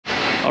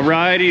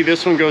Alrighty,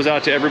 this one goes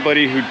out to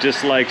everybody who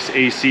dislikes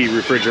AC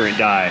refrigerant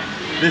dye.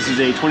 This is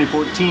a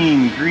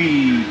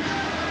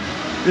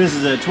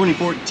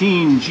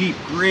 2014 Jeep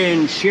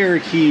Grand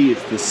Cherokee.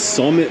 It's the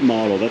Summit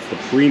model. That's the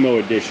Primo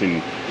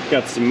edition.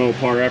 Got some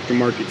Mopar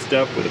aftermarket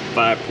stuff with a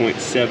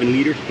 5.7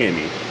 liter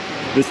Hemi.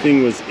 This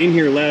thing was in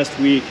here last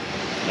week.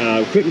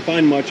 Couldn't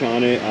find much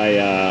on it.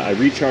 I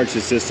recharged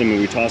the system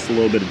and we tossed a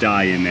little bit of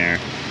dye in there.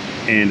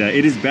 And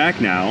it is back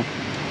now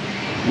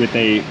with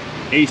a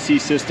AC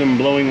system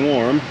blowing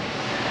warm.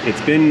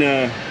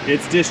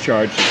 It's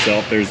discharged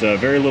itself. There's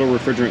very little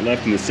refrigerant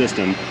left in the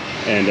system,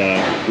 and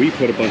we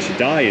put a bunch of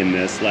dye in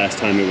this last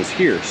time it was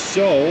here.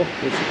 So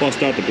let's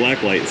bust out the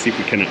black light and see if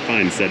we can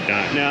find said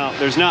dye. Now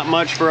there's not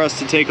much for us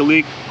to take a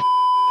look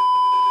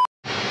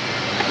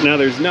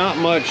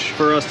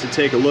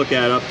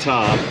at up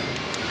top.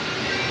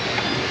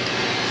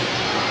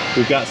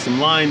 We've got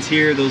some lines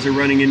here. Those are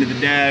running into the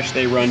dash.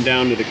 They run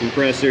down to the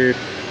compressor,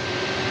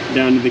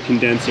 down to the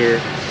condenser.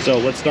 So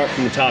let's start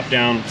from the top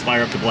down. Let's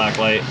fire up the black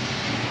light.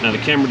 Now the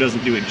camera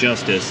doesn't do it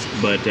justice,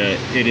 but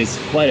it is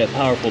quite a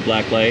powerful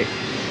black light.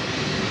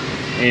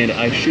 And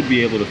I should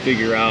be able to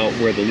figure out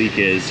where the leak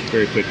is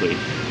very quickly.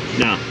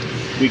 Now,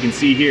 we can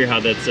see here how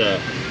that's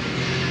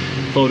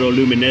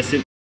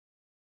photoluminescent.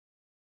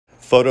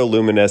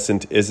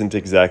 Photoluminescent isn't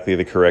exactly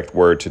the correct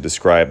word to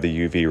describe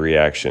the UV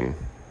reaction.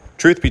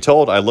 Truth be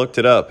told, I looked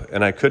it up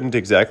and I couldn't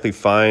exactly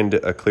find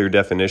a clear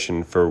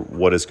definition for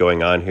what is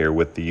going on here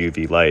with the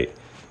UV light.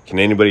 Can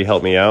anybody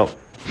help me out?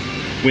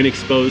 When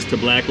exposed to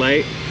black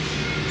light.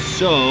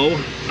 So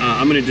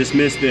I'm going to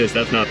dismiss this.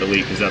 That's not the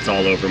leak because that's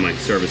all over my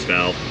service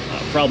valve.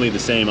 Probably the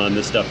same on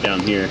this stuff down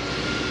here,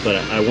 but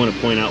I want to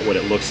point out what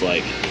it looks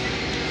like.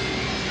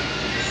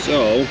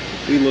 So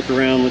we look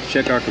around, let's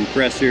check our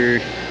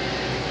compressor.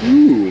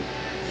 Ooh,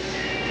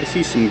 I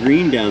see some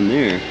green down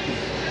there.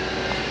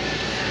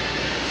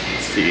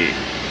 Let's see.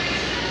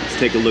 Let's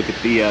take a look at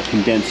the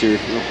condenser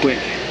real quick.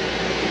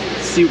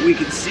 Let's see what we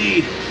can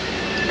see.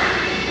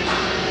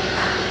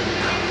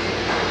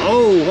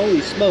 Oh,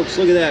 holy smokes,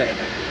 look at that.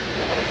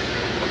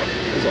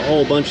 There's a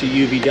whole bunch of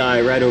UV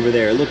dye right over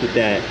there. Look at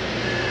that.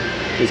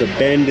 There's a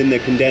bend in the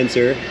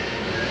condenser.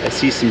 I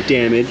see some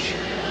damage.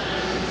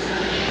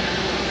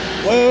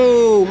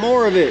 Whoa,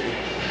 more of it.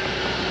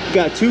 We've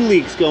got two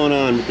leaks going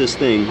on with this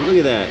thing. Look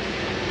at that.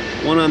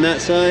 One on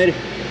that side.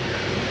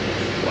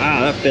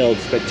 Wow, that failed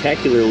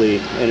spectacularly.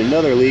 And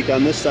another leak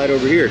on this side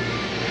over here.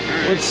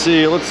 Let's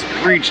see, let's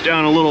reach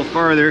down a little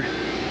farther.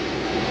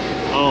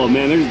 Oh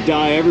man, there's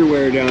dye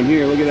everywhere down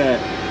here. Look at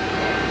that.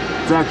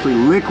 It's actually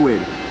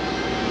liquid.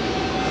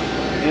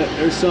 Yep,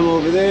 there's some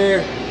over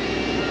there.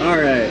 All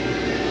right.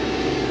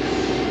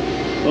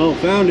 Well,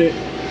 found it.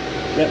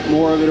 Got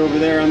more of it over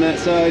there on that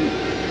side.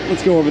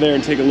 Let's go over there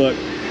and take a look.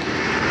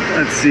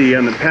 Let's see,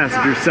 on the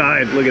passenger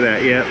side, look at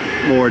that. Yep,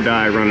 more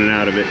dye running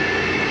out of it.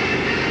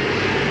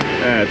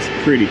 That's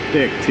pretty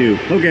thick too.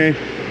 Okay,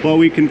 well,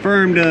 we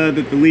confirmed that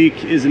the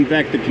leak is in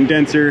fact the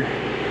condenser.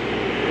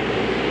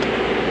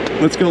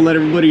 Let's go let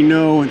everybody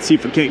know and see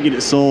if we can't get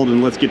it sold,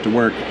 and let's get to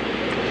work.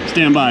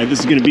 Stand by, this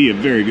is gonna be a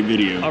very good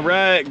video. All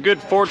right,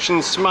 good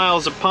fortune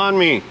smiles upon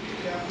me.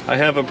 I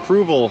have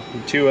approval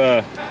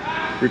to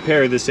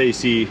repair this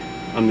AC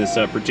on this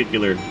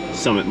particular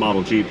Summit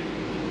model Jeep.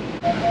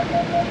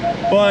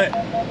 But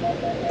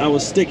I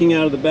was sticking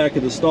out of the back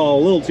of the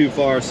stall a little too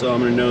far, so I'm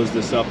gonna nose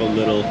this up a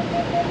little.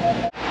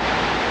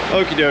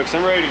 Okie dokes,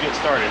 I'm ready to get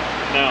started.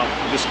 Now,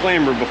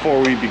 disclaimer before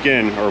we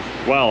begin, or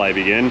while I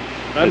begin,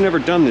 I've never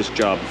done this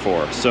job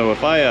before, so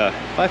if I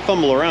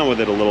fumble around with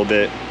it a little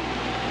bit,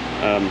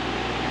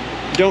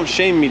 don't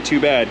shame me too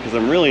bad, because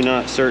I'm really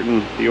not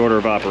certain the order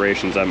of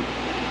operations. I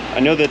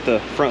know that the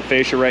front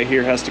fascia right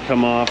here has to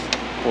come off,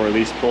 or at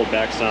least pulled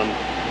back some.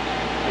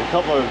 And a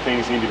couple other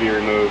things need to be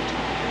removed.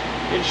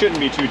 It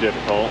shouldn't be too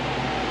difficult.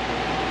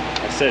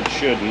 I said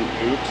shouldn't,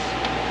 oops.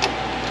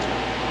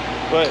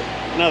 But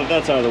now that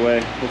that's out of the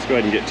way, let's go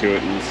ahead and get to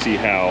it and see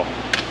how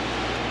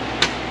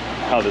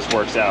this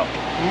works out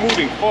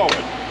moving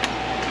forward.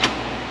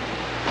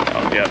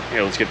 Oh yeah,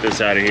 here, let's get this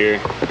out of here.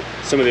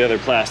 Some of the other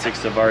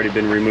plastics have already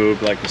been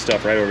removed, like the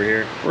stuff right over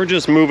here. We're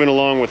just moving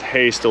along with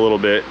haste a little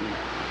bit,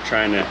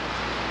 trying to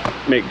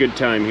make good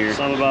time here.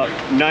 So I'm about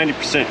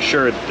 90%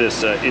 sure that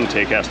this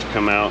intake has to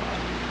come out.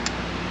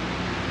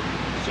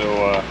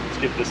 So let's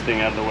get this thing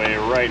out of the way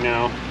right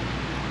now.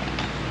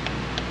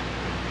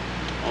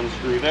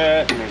 Unscrew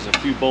that, and there's a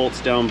few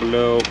bolts down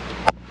below.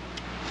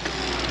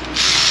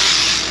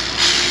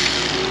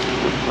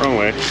 Wrong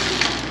way.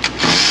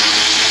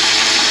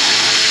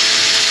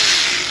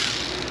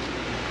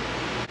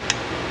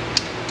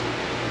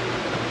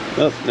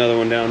 Oh, another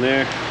one down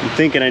there. I'm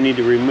thinking I need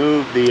to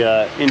remove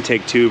the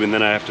intake tube, and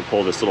then I have to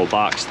pull this little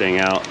box thing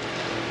out.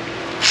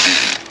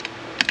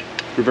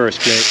 Reverse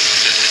plate.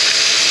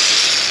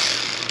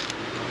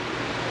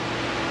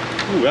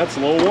 Ooh, that's a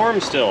little warm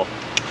still.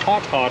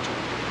 Hot, hot.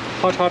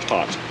 Hot, hot,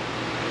 hot.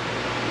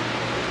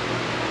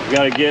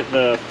 Got to get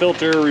the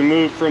filter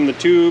removed from the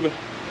tube,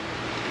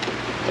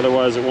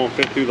 otherwise it won't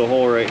fit through the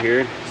hole right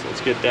here. So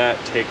let's get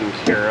that taken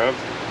care of.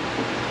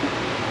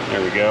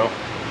 There we go.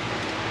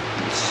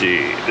 Let's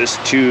see, this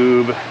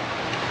tube,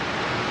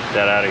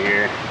 that out of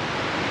here.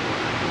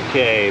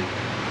 Okay,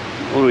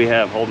 what do we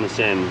have holding this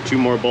in? 2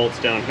 more bolts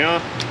down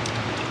here.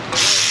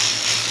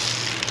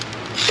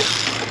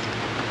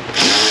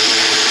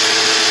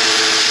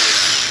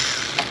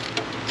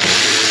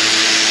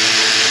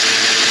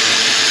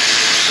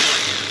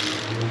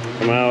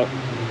 Come out.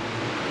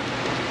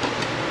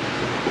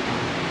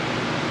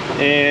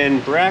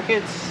 And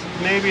brackets,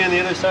 maybe on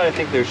the other side. I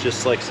think there's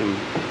just like some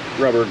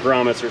rubber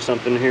grommets or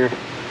something here.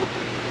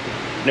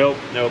 Nope,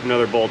 nope,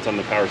 another bolt on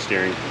the power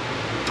steering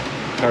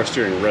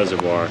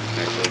reservoir,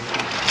 actually.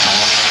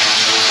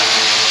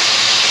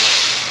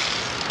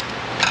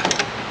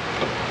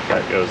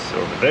 That goes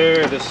over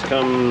there, this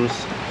comes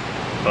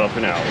up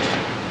and out.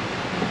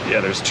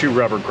 Yeah, there's 2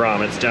 rubber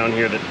grommets down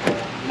here that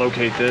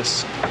locate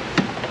this.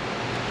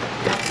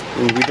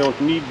 And we don't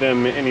need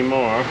them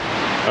anymore.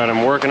 All right,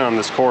 I'm working on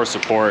this core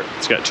support.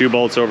 It's got 2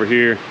 bolts over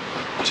here,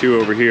 2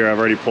 over here. I've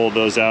already pulled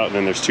those out, and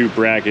then there's 2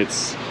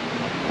 brackets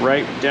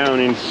right down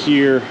in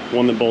here,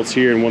 one that bolts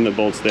here and one that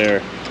bolts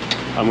there.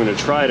 I'm gonna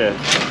try to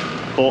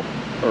bolt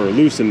or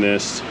loosen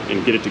this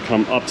and get it to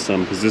come up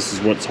some, because this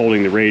is what's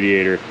holding the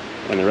radiator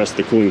and the rest of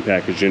the cooling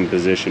package in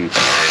position.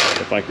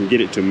 If I can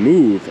get it to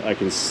move, I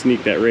can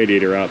sneak that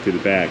radiator out through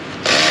the back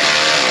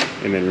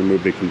and then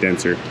remove the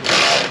condenser.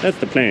 That's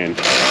the plan.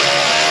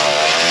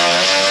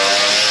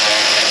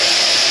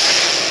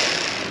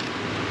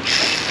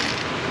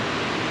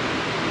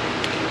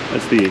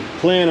 That's the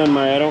plan on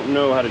my, I don't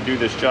know how to do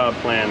this job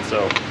plan,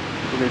 so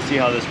we're gonna see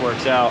how this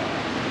works out.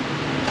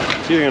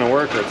 It's either gonna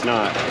work or it's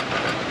not.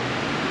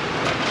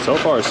 So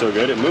far so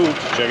good, it moved,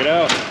 check it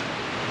out.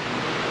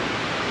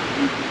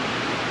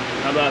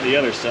 How about the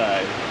other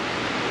side?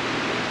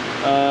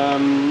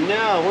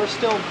 No, we're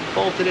still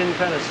bolted in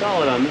kind of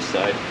solid on this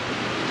side.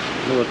 I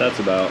don't know what that's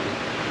about.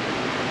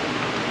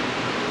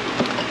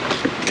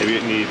 Maybe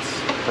it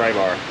needs pry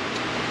bar.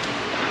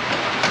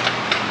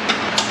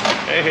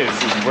 Hey,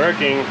 this is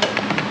working.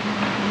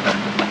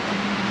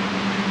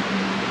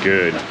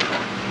 Good.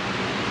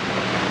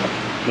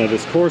 Now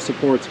this core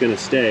support's gonna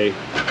stay.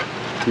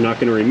 I'm not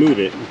gonna remove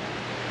it.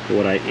 But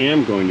what I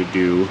am going to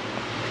do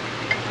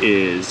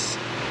is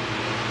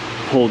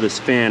pull this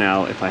fan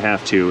out if I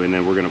have to, and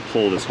then we're gonna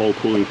pull this whole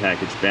cooling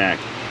package back,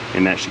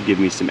 and that should give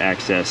me some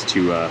access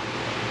to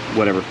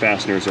whatever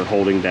fasteners are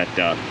holding that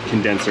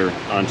condenser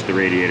onto the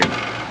radiator.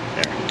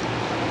 There.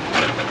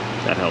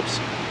 That helps.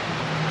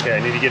 Okay, I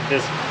need to get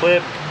this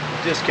clip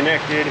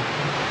disconnected.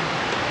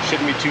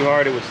 Shouldn't be too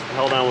hard. It was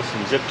held on with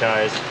some zip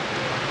ties.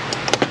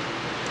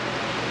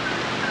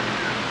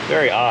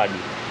 Very odd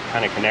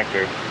kind of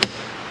connector.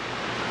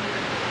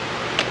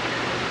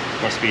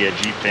 Must be a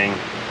Jeep thing.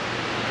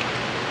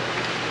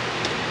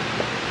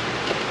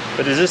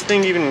 But does this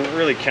thing even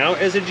really count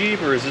as a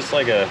Jeep, or is this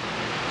like a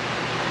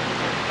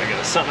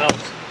something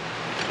else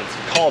that's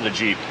called a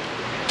Jeep?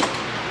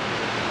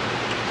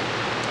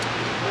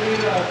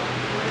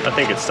 I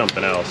think it's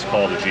something else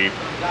called a Jeep.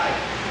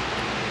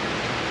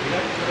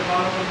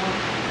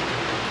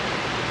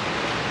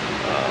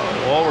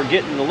 While we're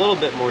getting a little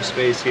bit more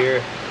space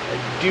here,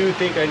 I do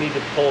think I need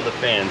to pull the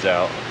fans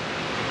out.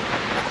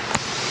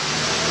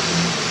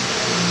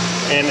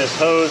 And this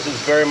hose is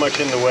very much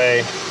in the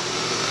way,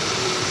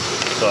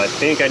 so I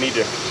think I need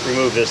to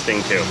remove this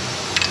thing too.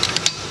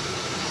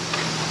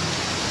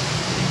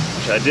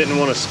 Which I didn't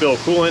want to spill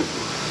coolant,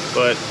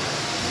 but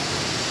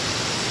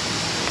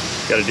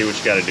gotta do what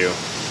you gotta do.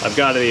 I've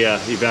got the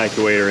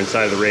evacuator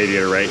inside of the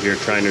radiator right here,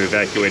 trying to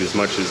evacuate as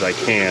much as I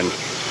can.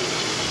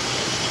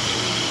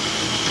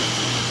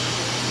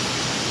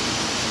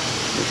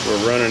 Which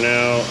we're running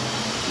out.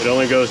 It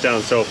only goes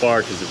down so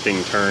far because the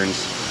thing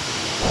turns.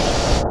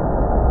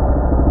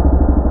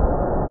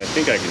 I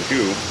think I can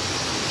do.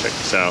 Check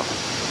this out.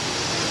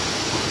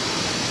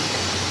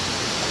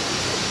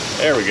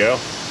 There we go.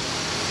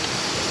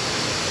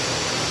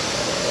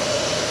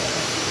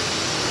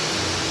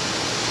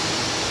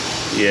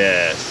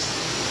 Yes.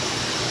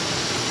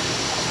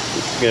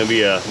 This is going to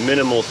be a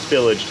minimal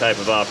spillage type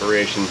of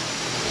operation.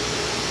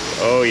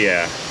 Oh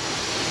yeah.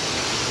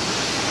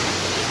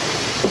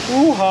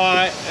 Ooh,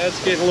 hot. That's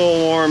getting a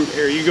little warm.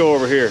 Here, you go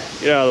over here.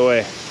 Get out of the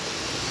way.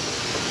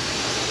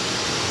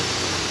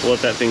 We'll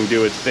let that thing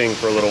do its thing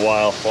for a little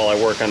while I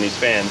work on these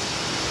fans.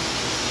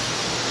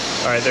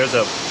 Alright, there's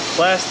a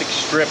plastic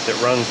strip that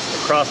runs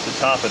across the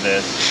top of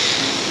this,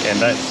 and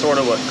that's sort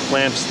of what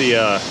clamps the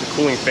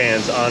cooling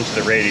fans onto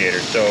the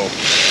radiator. So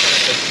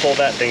let's pull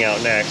that thing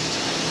out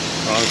next.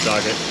 Wrong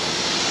socket.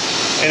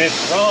 And it's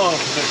wrong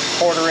because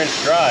it's a 1/4"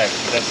 drive.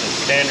 That's a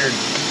standard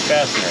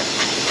fastener.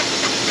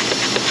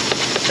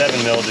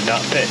 7mm did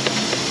not fit.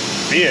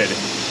 Weird.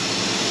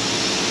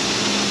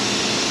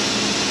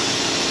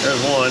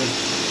 There's one.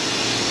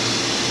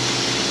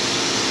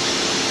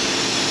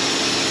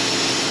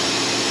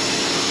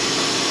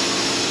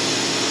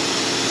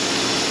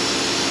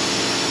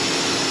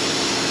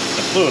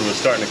 The fluid was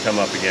starting to come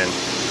up again.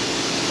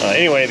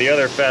 Anyway, the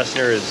other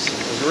fastener is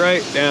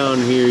right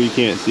down here. You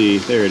can't see.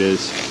 There it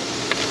is.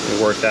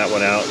 We'll work that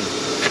one out.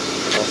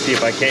 I'll see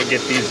if I can't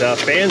get these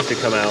fans to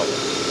come out.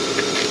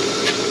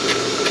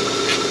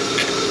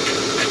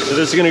 So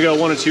this is gonna go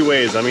one of two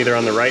ways. I'm either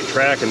on the right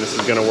track and this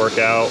is gonna work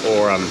out,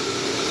 or I'm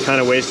kind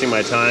of wasting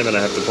my time and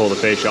I have to pull the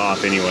fascia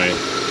off anyway.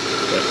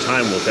 But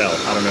time will tell,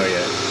 I don't know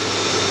yet.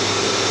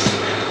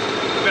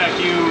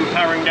 Vacuum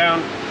powering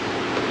down.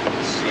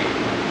 Let's see,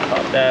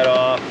 pop that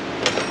off.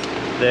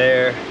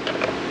 There.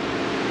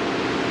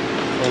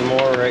 One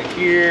more right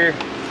here.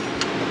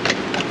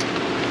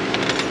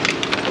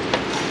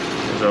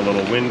 There's our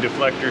little wind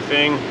deflector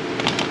thing.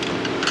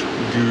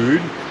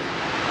 Good.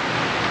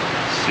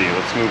 Let's see,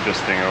 let's move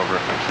this thing over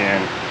if I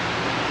can.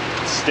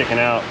 It's sticking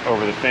out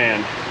over the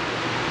fan.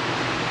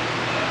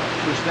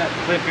 Push that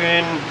clip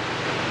in.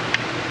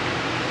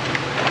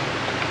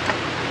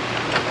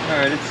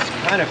 Alright, it's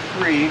kind of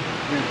free.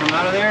 Gonna come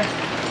out of there.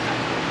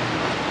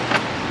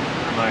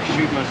 Am I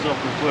shooting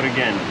myself in the foot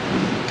again?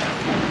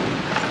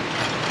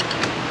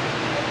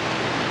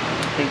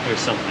 I think there's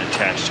something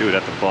attached to it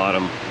at the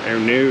bottom. Oh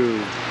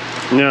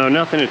no. No,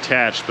 nothing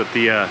attached, but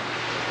the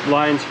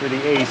lines for the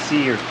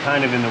AC are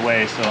kind of in the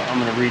way, so I'm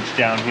gonna reach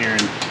down here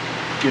and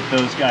get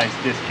those guys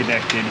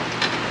disconnected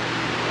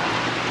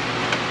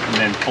and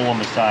then pull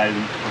them aside,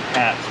 and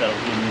perhaps that'll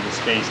give me the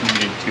space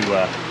needed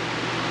to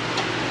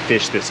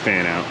fish this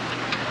fan out.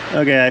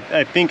 Okay,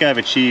 I think I've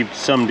achieved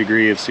some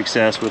degree of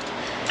success with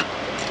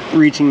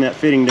reaching that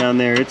fitting down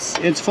there.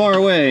 It's far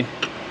away,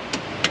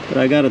 but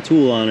I got a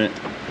tool on it.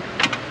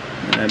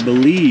 And I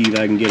believe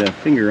I can get a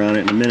finger on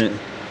it in a minute.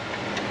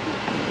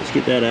 Let's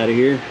get that out of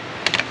here.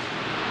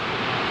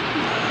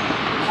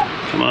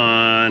 Come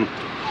on.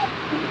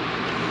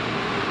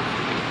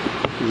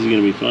 This is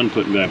gonna be fun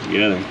putting back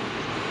together.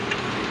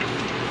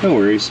 No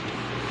worries.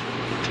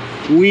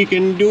 We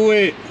can do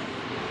it.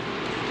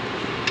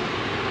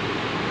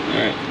 All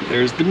right,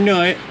 there's the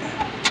nut.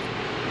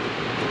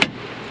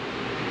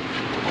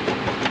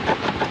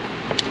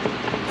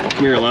 Come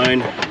here,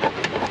 line.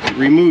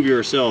 Remove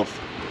yourself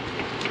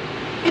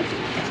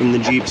from the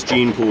Jeep's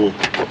gene pool.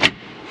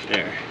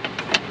 There.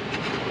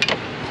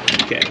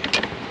 Okay.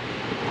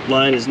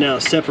 Line is now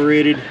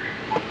separated.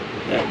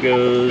 That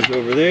goes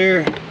over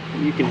there.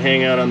 You can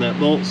hang out on that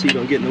bolt so you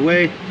don't get in the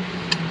way.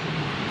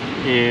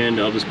 And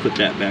I'll just put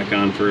that back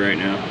on for right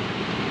now.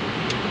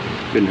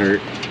 Couldn't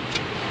hurt.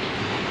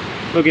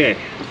 Okay,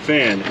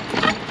 fan.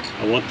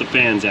 I want the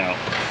fans out.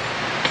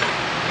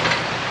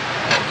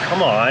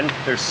 Come on,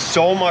 there's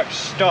so much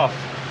stuff.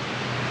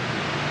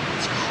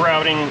 It's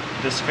crowding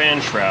this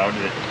fan shroud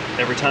that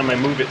every time I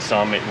move it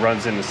some, it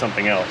runs into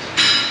something else.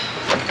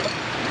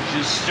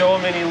 There's just so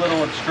many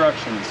little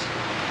obstructions.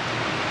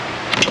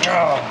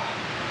 Oh.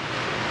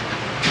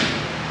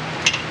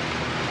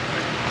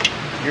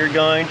 You're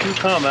going to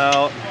come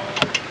out.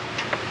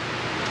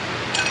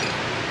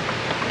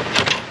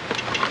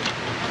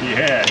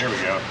 Yeah, here we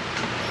go.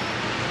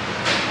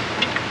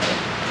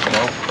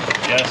 Nope,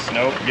 yes,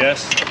 nope,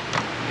 yes.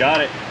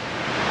 Got it.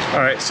 All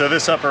right, so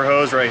this upper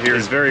hose right here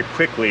is very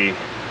quickly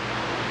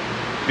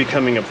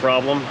becoming a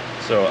problem.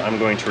 So I'm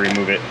going to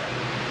remove it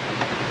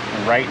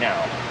right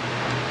now,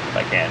 if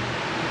I can.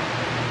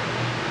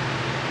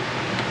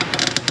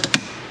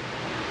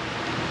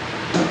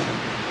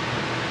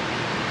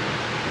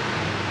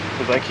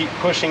 Because I keep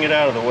pushing it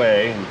out of the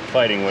way and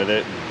fighting with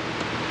it.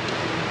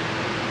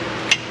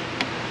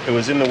 It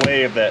was in the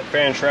way of that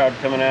fan shroud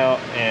coming out,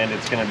 and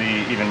it's going to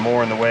be even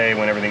more in the way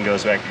when everything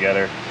goes back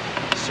together.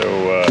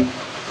 So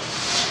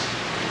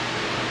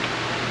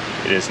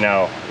it is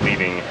now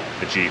leaving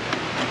the Jeep.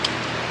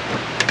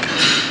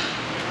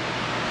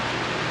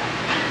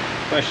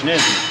 Question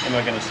is, am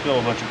I going to spill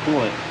a bunch of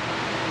coolant?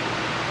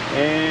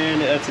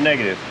 And that's a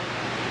negative.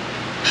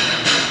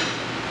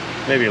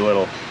 Maybe a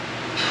little.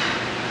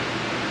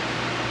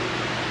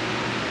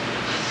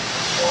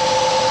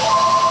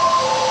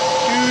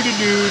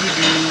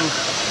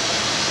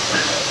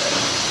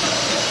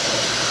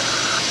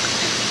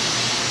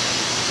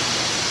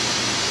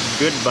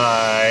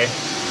 Goodbye,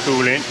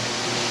 coolant.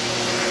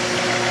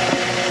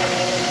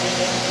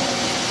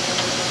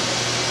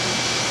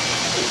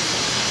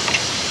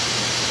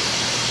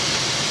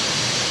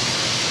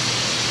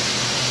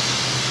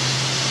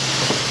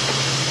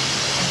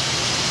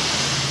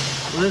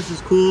 Well, this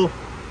is cool.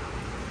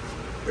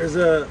 There's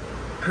a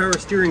power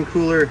steering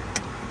cooler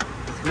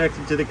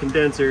connected to the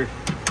condenser,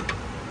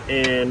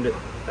 and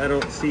I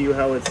don't see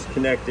how it's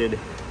connected.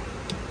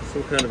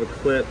 Some kind of a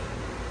clip.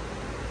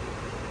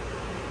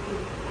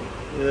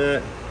 Look at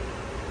that.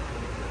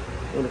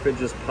 I wonder if it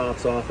just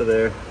pops off of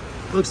there.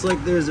 Looks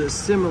like there's a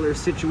similar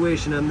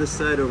situation on this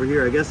side over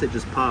here. I guess it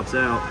just pops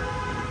out.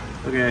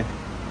 Okay.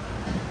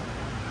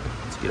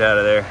 Let's get out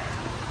of there.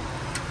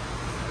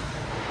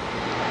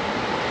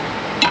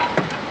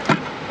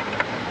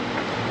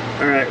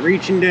 All right,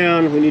 reaching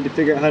down, we need to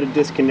figure out how to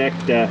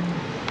disconnect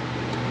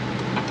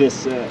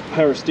this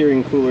power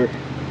steering cooler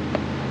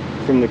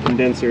from the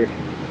condenser.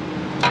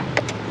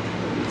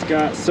 It's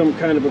got some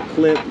kind of a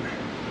clip.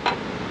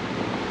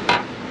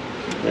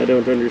 I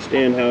don't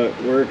understand how it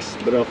works,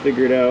 but I'll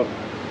figure it out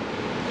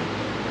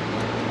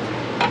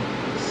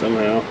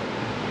somehow.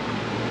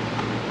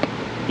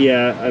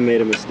 Yeah, I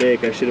made a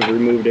mistake. I should have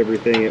removed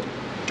everything.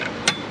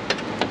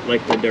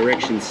 like the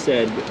directions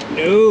said, but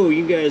no,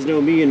 you guys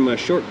know me and my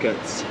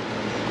shortcuts.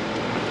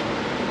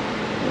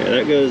 Yeah,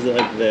 that goes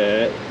like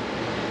that.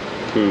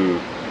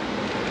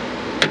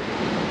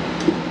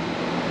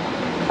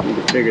 Need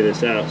to figure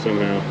this out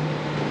somehow.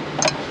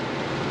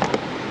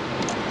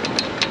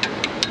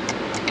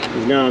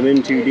 Because now I'm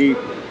in too deep.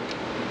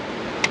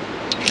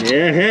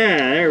 Yeah,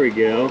 there we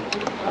go.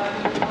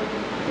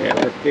 Yeah,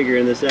 we're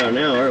figuring this out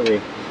now, aren't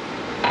we?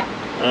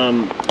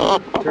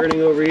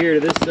 Turning over here to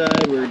this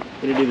side, we're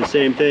gonna do the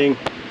same thing.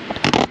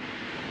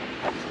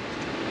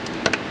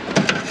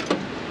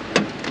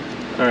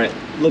 All right,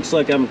 looks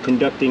like I'm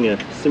conducting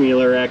a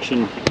similar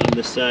action on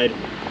this side.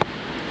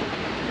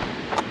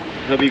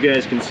 Hope you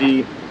guys can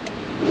see.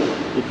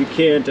 If you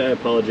can't, I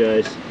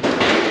apologize.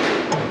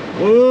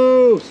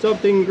 Whoa,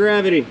 something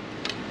gravity.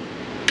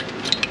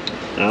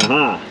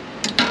 Aha.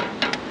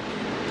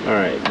 All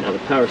right, now the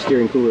power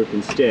steering cooler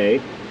can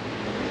stay.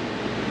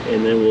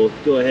 And then we'll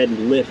go ahead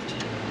and lift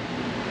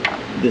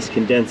this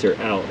condenser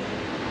out.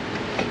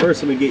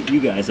 First, let me get you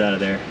guys out of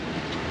there.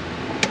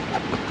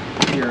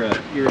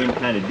 You're in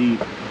kind of deep.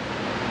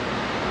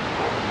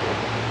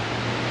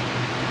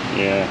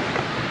 Yeah,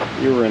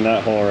 you were in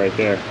that hole right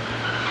there.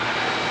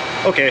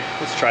 Okay,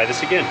 let's try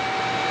this again.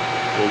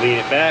 We'll lean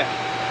it back.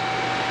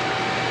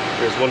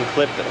 There's one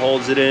clip that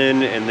holds it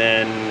in, and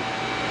then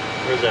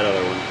where's that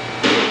other one?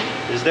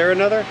 Is there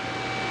another?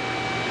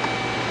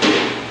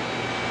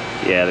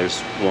 Yeah, there's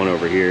one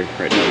over here,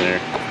 right down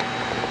there.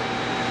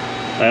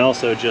 I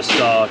also just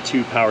saw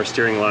 2 power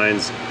steering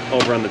lines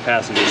over on the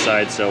passenger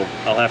side, so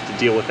I'll have to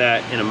deal with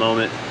that in a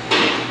moment.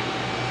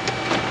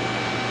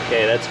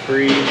 Okay, that's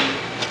free.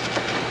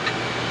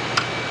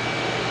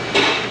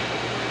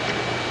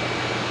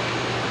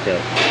 Okay,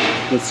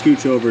 let's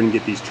scooch over and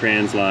get these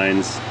trans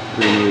lines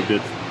removed.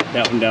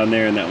 That one down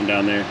there and that one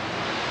down there.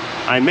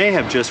 I may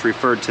have just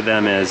referred to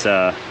them as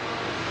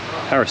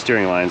power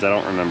steering lines, I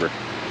don't remember.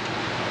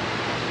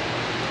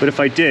 But if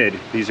I did,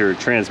 these are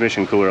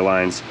transmission cooler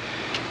lines.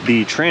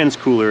 The trans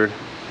cooler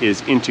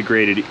is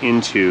integrated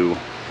into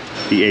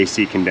the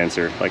AC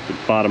condenser. Like the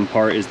bottom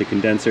part is the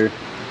condenser,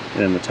 and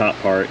then the top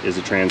part is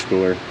a trans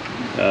cooler.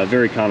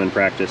 Very common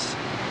practice.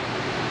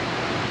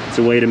 It's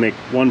a way to make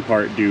one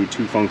part do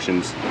 2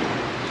 functions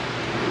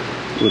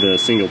with a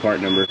single part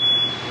number.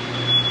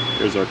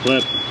 Here's our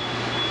clip.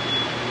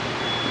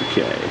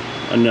 Okay,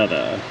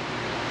 another.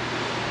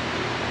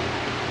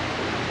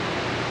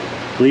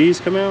 Please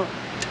come out.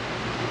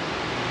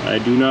 I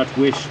do not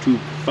wish to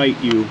fight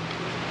you,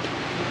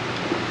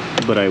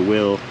 but I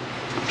will.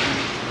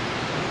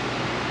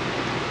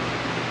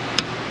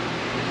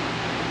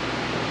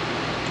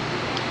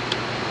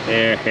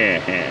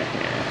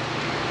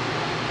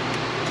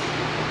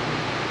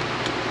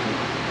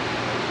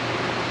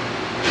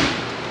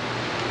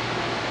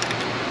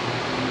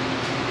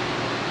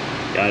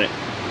 Got it.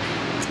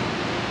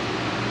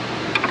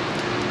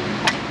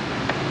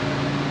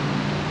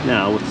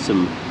 Now with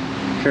some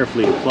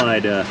carefully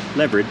applied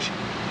leverage,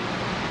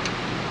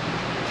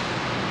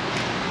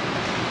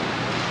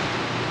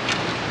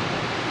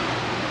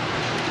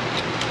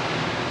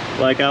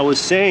 like I was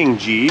saying,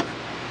 Jeep,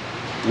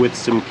 with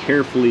some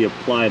carefully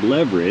applied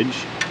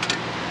leverage,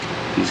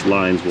 these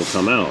lines will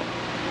come out.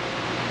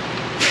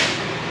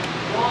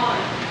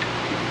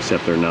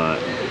 Except they're not.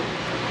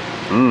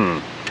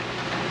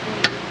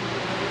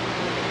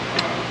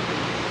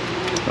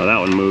 Oh, that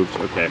one moved.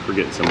 Okay, we're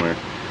getting somewhere,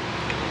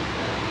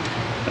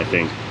 I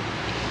think.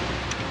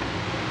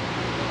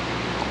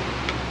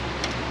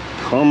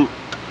 Come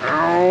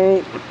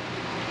out.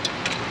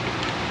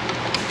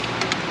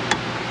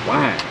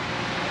 Why?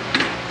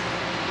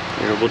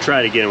 Here, we'll try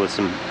it again with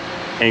some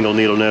angle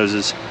needle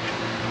noses.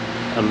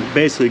 I'm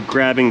basically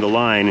grabbing the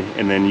line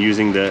and then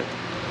using the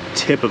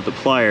tip of the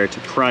plier to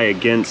pry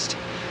against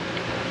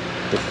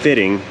the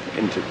fitting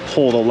and to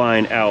pull the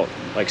line out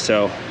like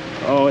so.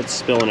 Oh, it's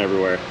spilling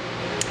everywhere.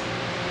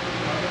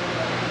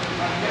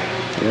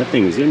 Yeah, that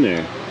thing is in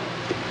there.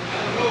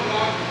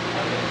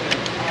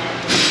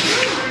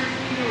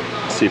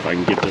 Let's see if I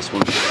can get this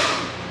one.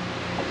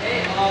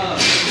 Hey, if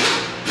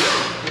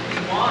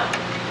you want,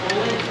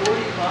 pull in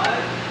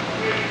 45,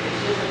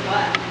 it's just a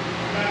flat.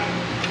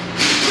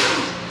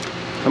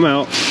 Come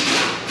out.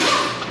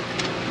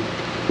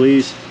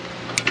 Please.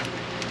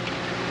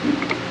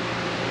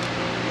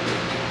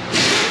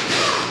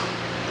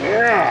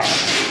 Yeah.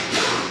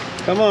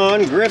 Come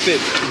on, grip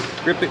it.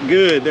 Grip it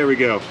good. There we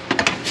go.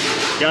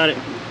 Got it.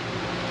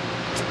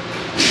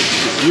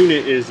 This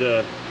unit is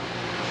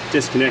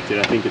disconnected.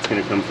 I think it's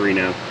going to come free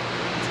now.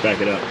 Let's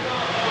back it up.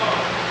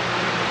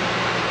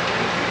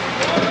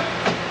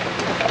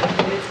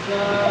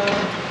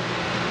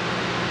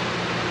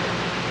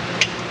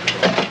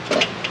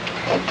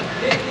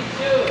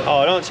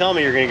 Oh, don't tell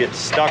me you're going to get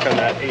stuck on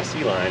that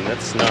AC line.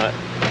 That's not,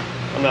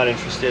 I'm not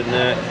interested in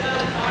that.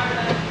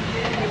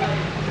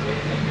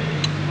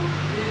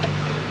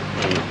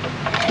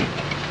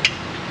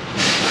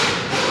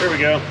 There we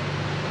go.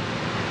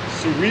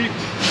 Sweet.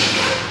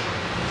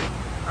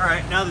 All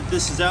right, now that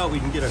this is out, we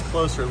can get a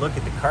closer look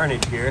at the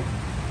carnage here.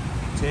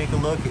 Take a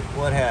look at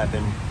what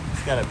happened.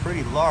 It's got a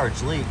pretty large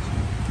leak.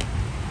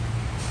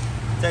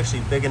 It's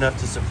actually big enough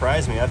to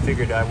surprise me. I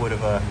figured I would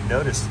have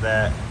noticed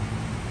that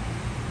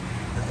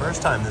the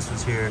first time this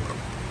was here,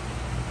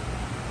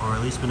 or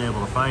at least been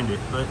able to find it,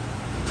 but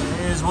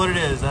it is what it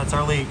is. That's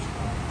our leak.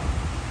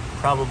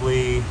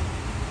 Probably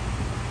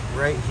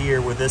right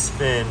here where this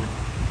fin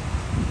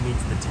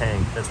meets the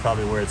tank. That's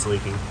probably where it's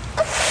leaking.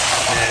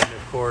 And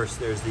of course,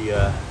 there's the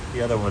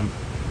other one.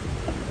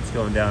 It's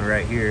going down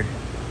right here.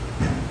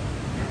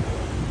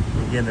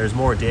 Again, there's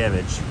more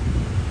damage.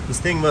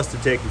 This thing must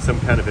have taken some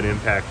kind of an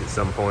impact at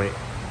some point,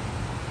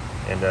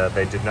 and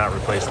they did not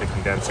replace the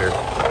condenser.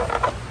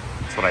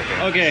 That's what I think.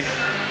 Okay,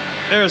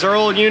 there's our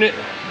old unit.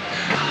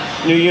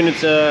 New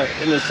unit's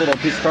in this little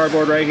piece of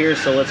cardboard right here,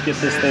 so let's get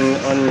this thing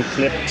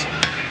unclipped.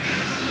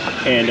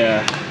 And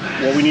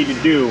what we need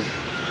to do,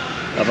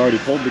 I've already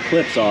pulled the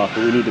clips off,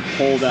 but we need to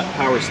pull that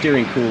power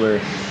steering cooler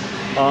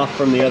off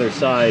from the other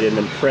side and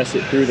then press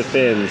it through the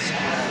fins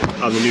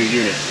on the new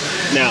unit.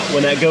 Now,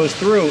 when that goes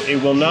through, it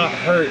will not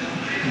hurt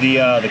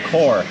the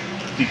core,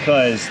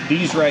 because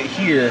these right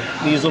here,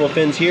 these little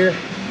fins here,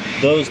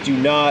 those do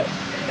not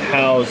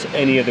house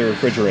any of the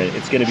refrigerant.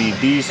 It's going to be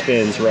these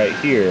fins right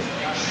here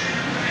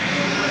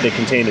that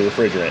contain the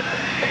refrigerant.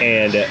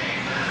 And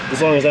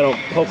as long as I don't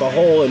poke a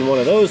hole in one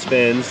of those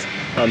fins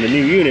on the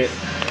new unit,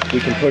 we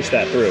can push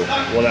that through.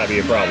 Will not be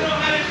a problem.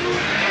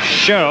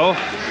 So,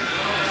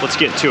 let's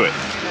get to it.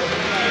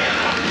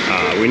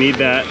 We need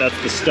that. That's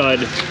the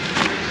stud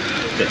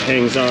that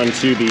hangs on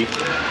to the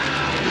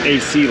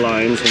AC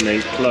lines when they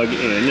plug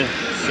in.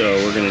 So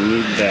we're gonna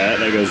need that.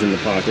 That goes in the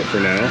pocket for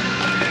now.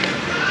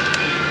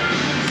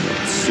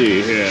 Let's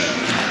see here.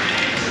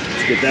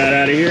 Let's get that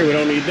out of here. We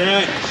don't need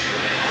that.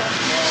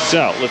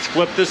 So let's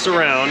flip this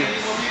around.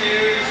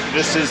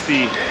 This is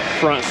the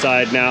front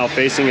side now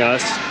facing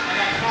us.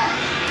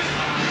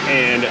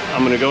 And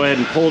I'm gonna go ahead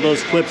and pull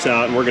those clips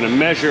out, and we're gonna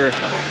measure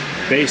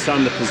based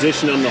on the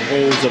position on the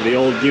holes of the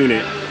old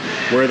unit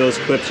where those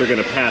clips are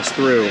gonna pass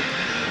through,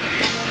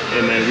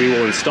 and then we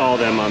will install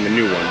them on the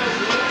new one.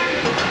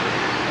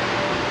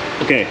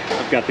 Okay,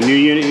 I've got the new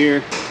unit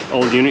here,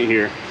 old unit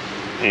here,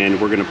 and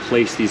we're gonna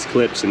place these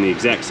clips in the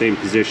exact same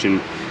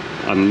position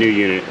on the new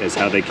unit as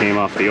how they came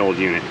off the old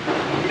unit.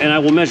 And I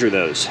will measure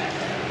those.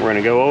 We're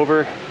gonna go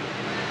over,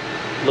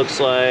 looks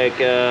like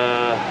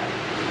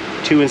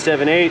 2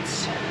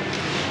 7/8,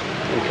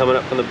 and coming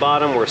up from the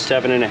bottom, we're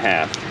 7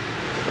 1/2.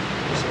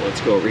 So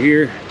let's go over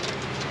here.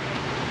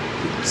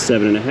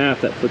 7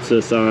 1/2, that puts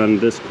us on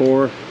this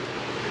core.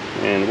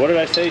 And what did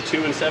I say,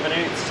 2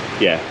 7/8?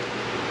 Yeah,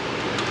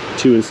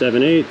 2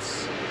 7/8.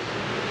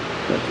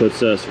 That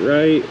puts us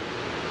right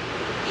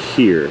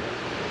here.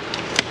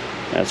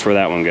 That's where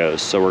that one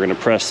goes. So we're gonna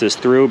press this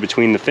through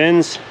between the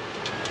fins.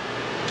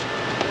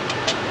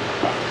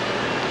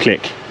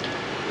 Click.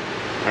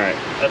 All right,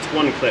 that's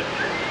one clip.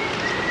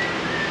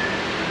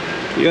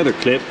 The other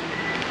clip,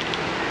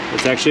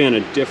 it's actually on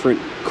a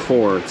different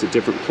core. It's a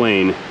different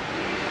plane.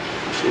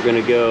 So we're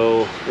gonna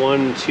go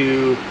 1,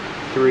 2,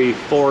 3,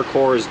 4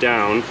 cores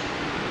down.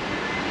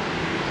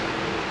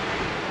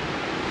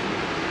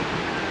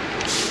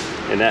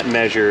 And that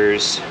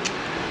measures,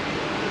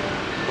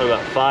 what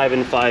about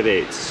 5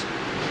 5/8?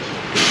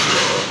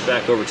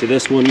 Back over to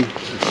this one,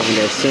 find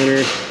our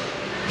center.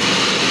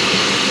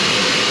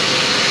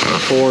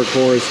 4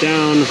 cores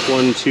down,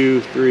 1,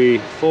 2,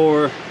 3,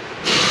 4.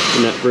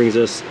 And that brings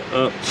us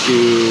up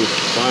to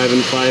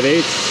 5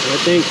 5/8, I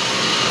think.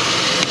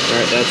 All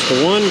right, that's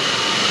the one.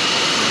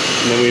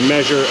 And then we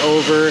measure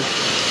over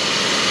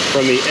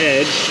from the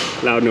edge,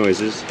 loud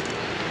noises.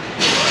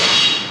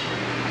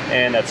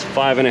 And that's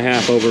 5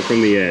 1/2 over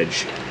from the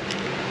edge.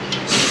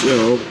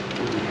 So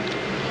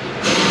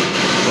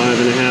 5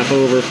 1/2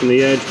 over from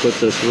the edge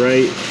puts us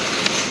right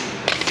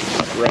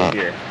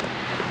here.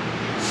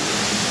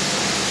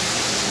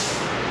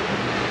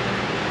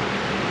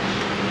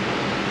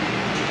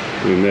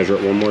 We measure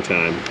it one more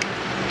time.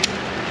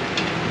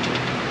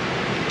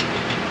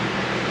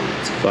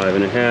 It's 5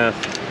 1/2,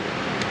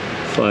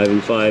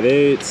 5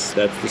 5/8.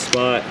 That's the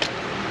spot.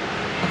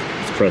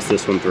 Let's press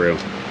this one through.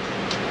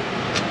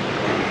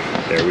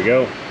 There we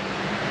go.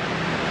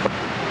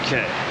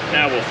 Okay,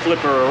 now we'll flip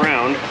her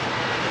around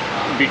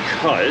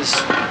because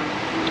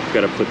we've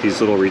got to put these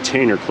little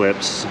retainer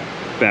clips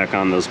back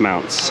on those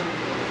mounts.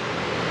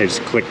 They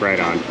just click right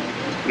on.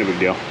 No big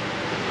deal.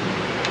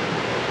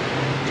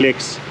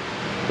 Clicks.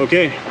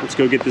 Okay, let's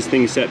go get this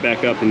thing set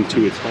back up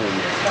into its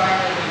home.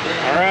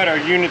 All right, our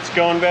unit's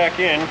going back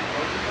in.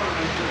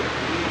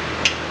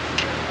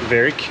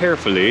 Very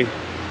carefully.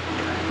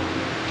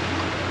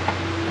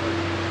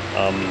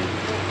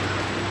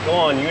 Go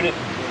on, unit.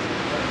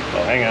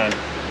 Oh, hang on.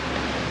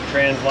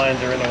 Trans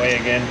lines are in the way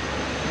again.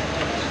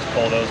 Just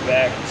pull those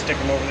back and stick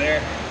them over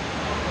there.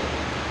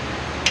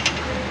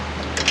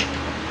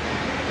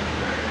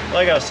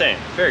 Like I was saying,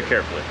 very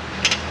carefully.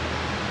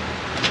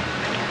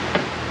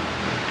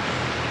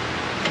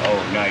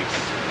 Oh, nice.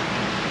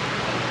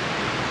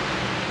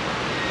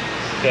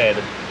 Okay,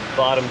 the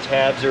bottom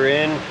tabs are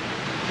in.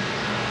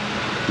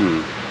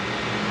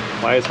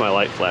 Why is my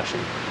light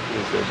flashing?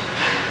 What is this?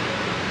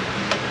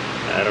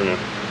 I don't know.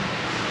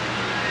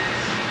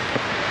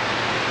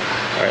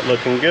 All right,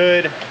 looking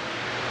good.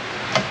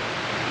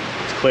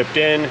 It's clipped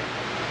in.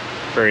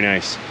 Very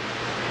nice.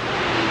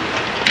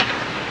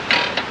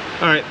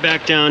 All right,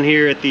 back down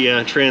here at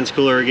the trans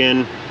cooler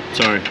again.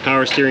 Sorry,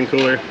 power steering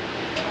cooler.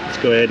 Let's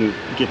go ahead and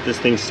get this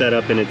thing set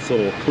up in its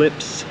little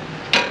clips.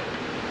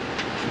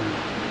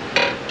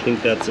 I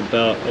think that's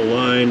about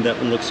aligned. That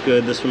one looks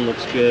good. This one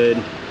looks good.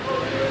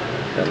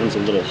 That one's a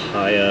little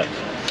high up.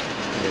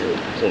 Here,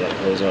 pull that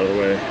hose out of the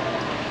way.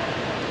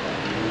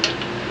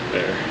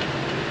 There.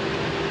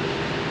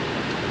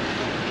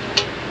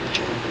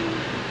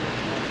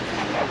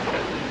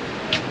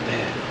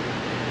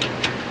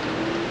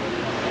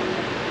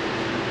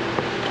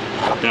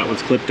 That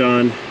one's clipped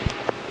on.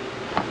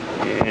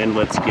 And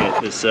let's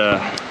get this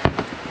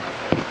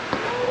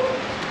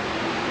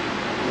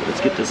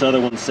other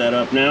one set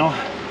up now.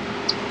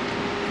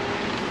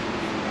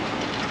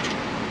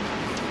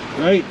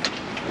 Right.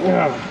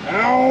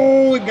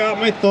 Ow, it got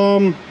my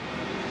thumb.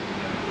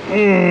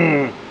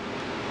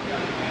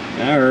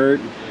 That hurt.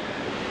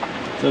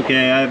 It's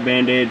okay, I have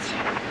band-aids.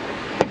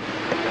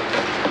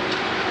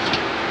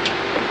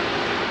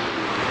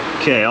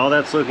 Okay, all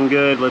that's looking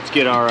good. Let's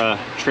get our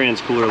trans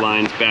cooler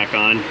lines back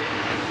on.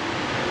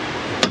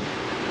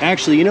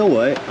 Actually, you know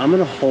what? I'm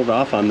gonna hold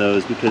off on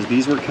those because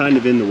these were kind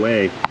of in the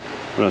way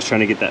when I was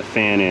trying to get that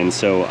fan in,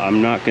 so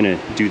I'm not gonna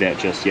do that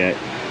just yet.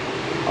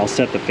 I'll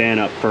set the fan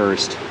up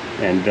first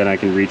and then I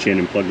can reach in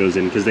and plug those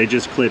in because they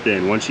just clip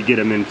in. Once you get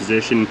them in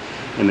position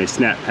and they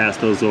snap past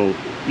those little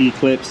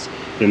E-clips,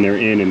 then they're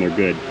in and they're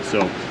good.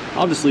 So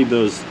I'll just leave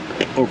those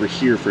over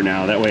here for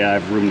now. That way I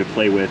have room to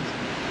play with.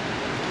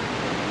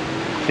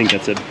 I think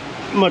that's a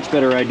much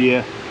better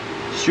idea.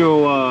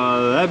 So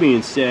that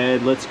being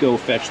said, let's go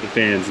fetch the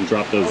fans and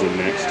drop those in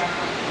next.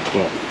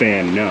 Well,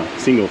 fan, no,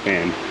 single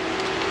fan.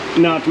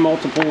 Not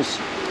multiples.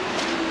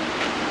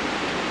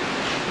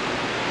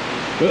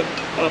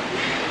 Up.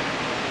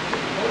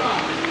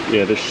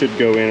 Yeah, this should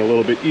go in a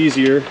little bit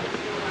easier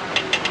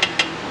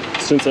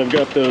since I've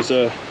got those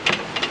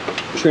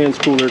trans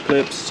cooler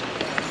clips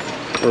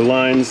or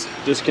lines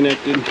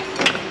disconnected.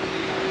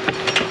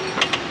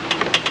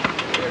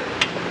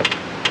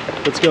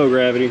 Let's go,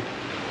 Gravity.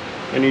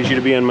 I need you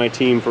to be on my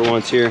team for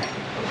once here.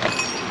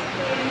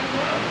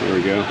 There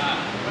we go.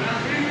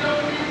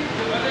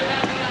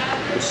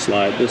 Just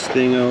slide this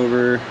thing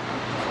over.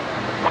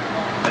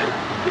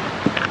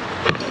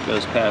 That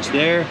goes past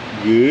there.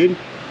 Good.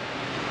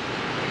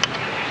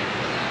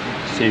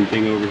 Same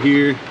thing over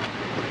here.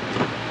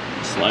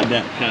 Slide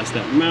that past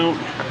that mount.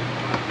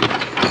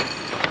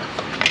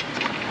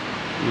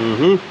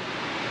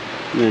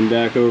 And then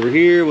back over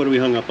here, what do we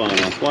hung up on?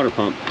 A water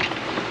pump.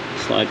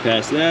 Slide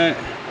past that.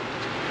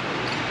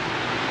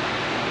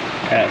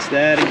 Past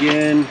that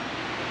again.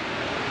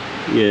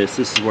 Yes,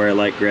 this is where I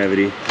like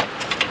Gravity.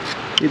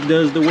 It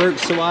does the work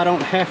so I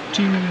don't have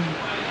to.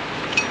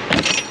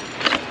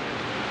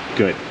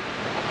 Good.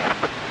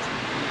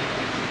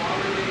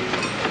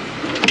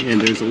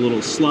 And there's a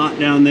little slot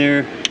down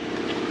there.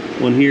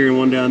 One here and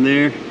one down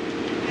there.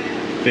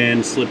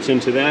 Fan slips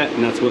into that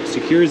and that's what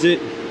secures it.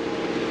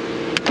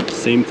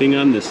 Same thing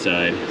on this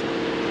side.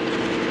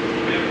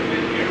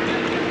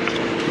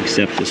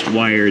 Except this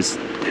wire is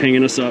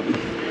hanging us up.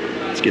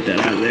 Let's get that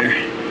out of there.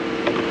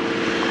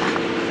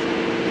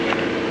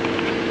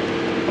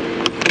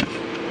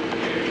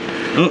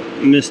 Oh,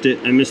 missed it.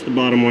 I missed the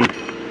bottom one.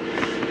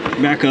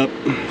 Back up.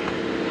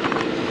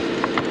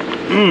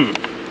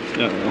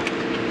 Uh-oh.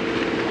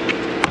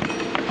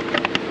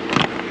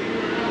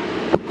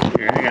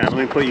 Here, hang on. Let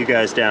me put you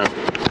guys down.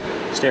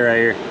 Stay right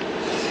here.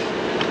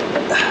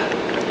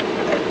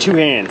 2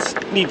 hands.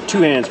 Need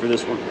 2 hands for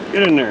this one.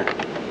 Get in there.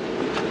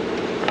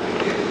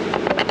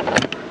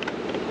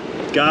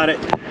 Got it.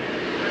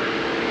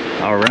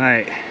 All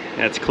right,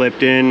 that's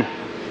clipped in.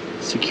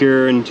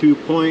 Secure in 2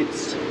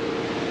 points.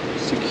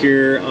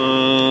 Secure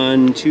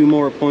on 2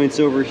 more points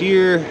over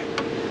here.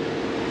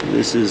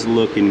 This is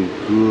looking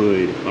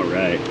good. All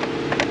right.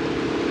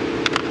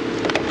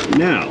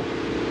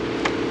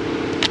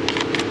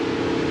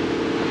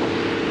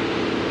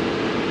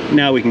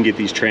 Now we can get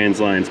these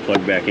trans lines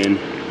plugged back in.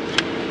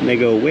 And they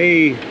go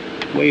way,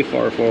 way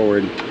far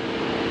forward.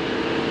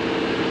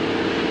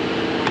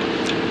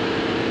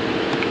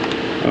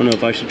 I don't know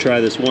if I should try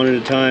this 1 at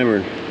a time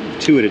or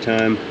 2 at a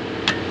time.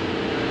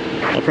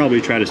 I'll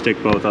probably try to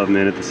stick both of them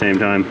in at the same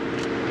time.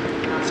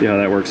 See how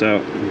that works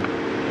out.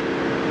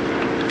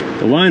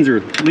 The lines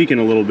are leaking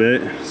a little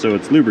bit, so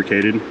it's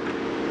lubricated.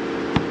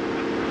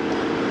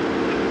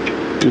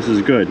 This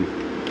is good.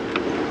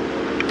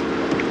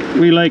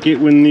 We like it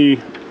when the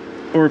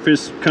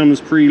orifice comes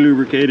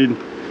pre-lubricated.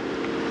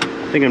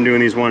 I think I'm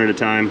doing these 1 at a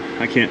time.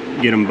 I can't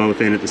get them both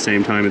in at the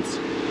same time. It's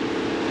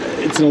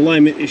an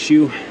alignment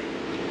issue.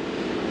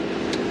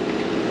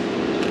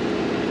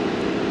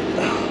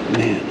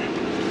 Man,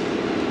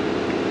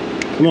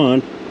 come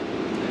on.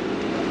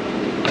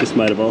 This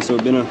might have also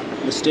been a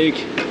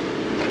mistake.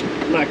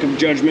 Lack of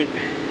judgment.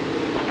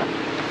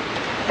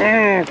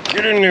 Oh,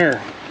 get in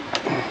there.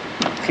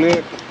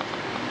 Clip.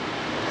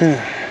 All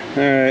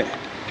right.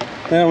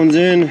 That one's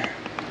in.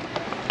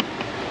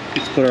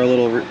 Let's put our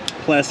little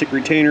plastic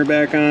retainer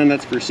back on.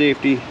 That's for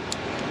safety.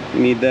 We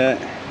need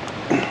that.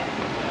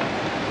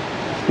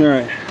 All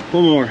right,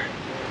 one more.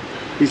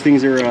 These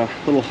things are a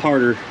little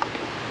harder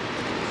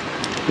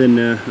than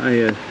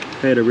I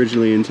had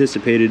originally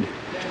anticipated.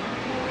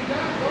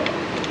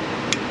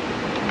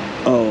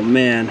 Oh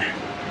man.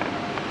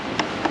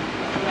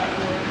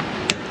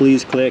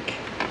 Please click.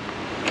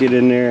 Get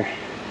in there.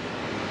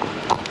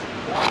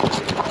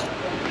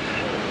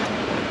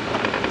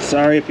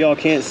 Sorry if y'all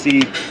can't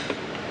see.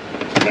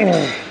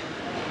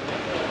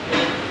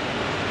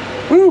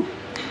 Woo!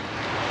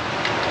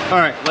 All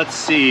right, let's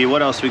see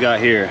what else we got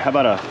here. How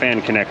about a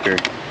fan connector?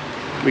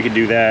 We could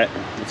do that.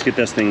 Let's get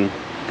this thing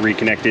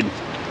reconnected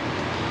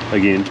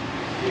again.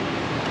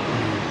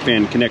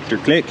 Fan connector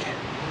click.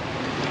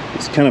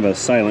 It's kind of a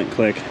silent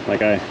click.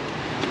 Like I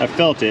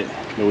felt it,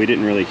 but we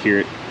didn't really hear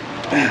it.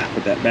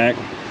 Put that back.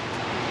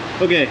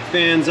 Okay,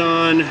 fans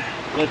on.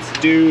 Let's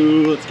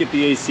get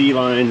the AC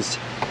lines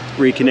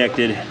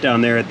reconnected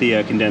down there at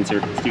the condenser.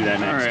 Let's do that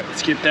next. All right,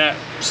 let's get that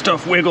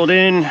stuff wiggled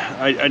in.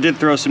 I did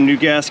throw some new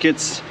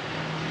gaskets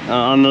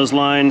on those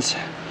lines.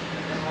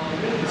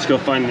 Let's go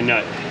find the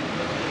nut.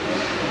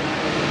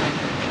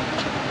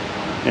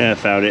 Yeah,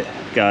 found it,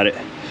 got it.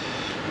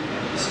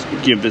 Let's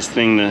give this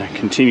thing the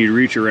continued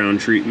reach around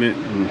treatment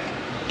and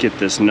get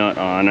this nut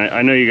on.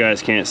 I know you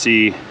guys can't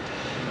see.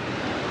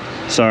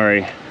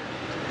 Sorry.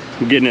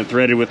 I'm getting it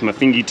threaded with my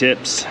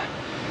fingertips.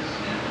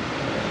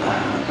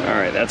 All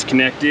right, that's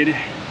connected.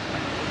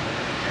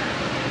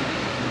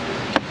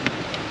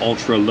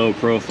 Ultra low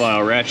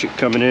profile ratchet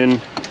coming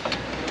in.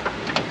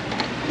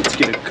 Let's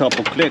get a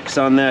couple clicks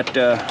on that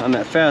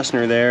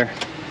fastener there.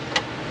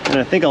 And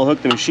I think I'll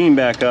hook the machine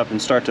back up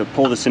and start to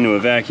pull this into a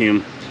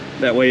vacuum.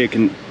 That way it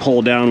can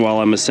pull down while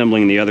I'm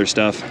assembling the other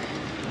stuff.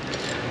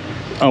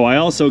 Oh, I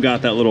also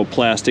got that little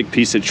plastic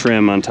piece of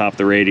trim on top of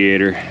the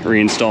radiator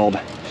reinstalled.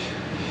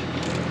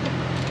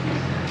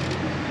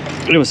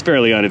 It was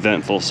fairly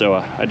uneventful, so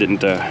I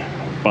didn't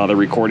bother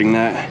recording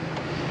that.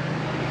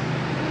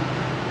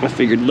 I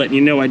figured letting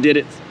you know I did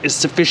it is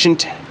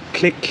sufficient.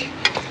 Click.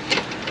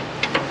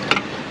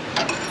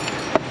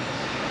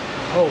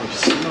 Holy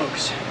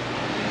smokes.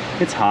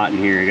 It's hot in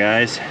here,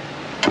 guys.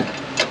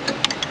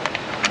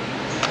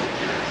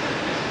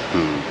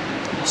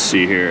 Let's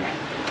see here.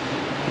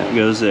 That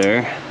goes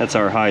there. That's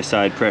our high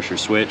side pressure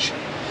switch.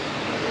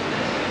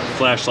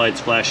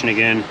 Flashlight's flashing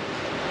again.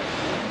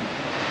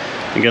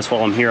 I guess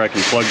while I'm here I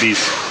can plug these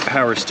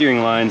power steering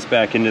lines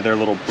back into their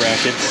little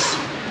brackets.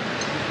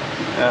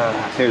 A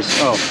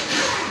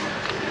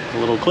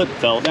little clip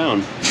fell down.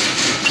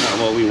 Not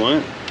what we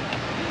want.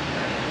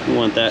 We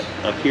want that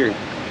up here.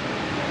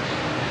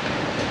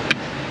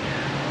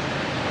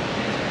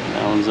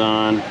 That one's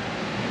on.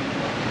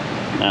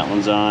 That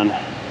one's on.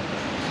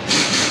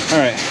 All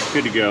right,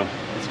 good to go.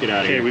 Let's get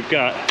out of here. Okay, we've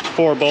got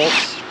 4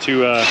 bolts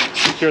to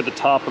secure the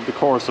top of the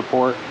core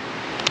support.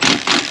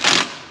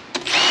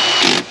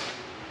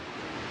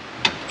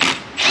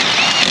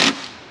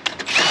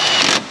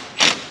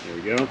 There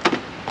we go.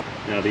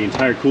 Now the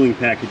entire cooling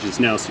package is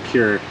now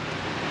secure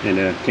and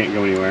can't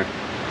go anywhere.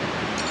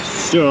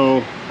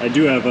 So I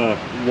do have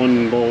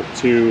 1 bolt,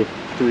 2,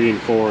 3,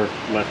 and 4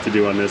 left to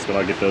do on this, but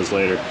I'll get those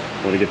later.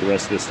 I want to get the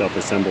rest of this stuff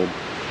assembled.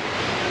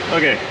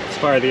 Okay, let's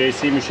fire the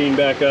AC machine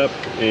back up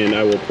and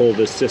I will pull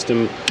this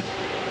system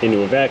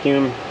into a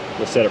vacuum.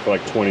 We'll set it for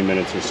like 20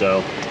 minutes or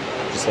so.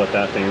 Just let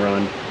that thing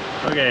run.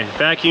 Okay,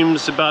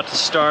 vacuum's about to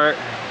start.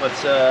 Let's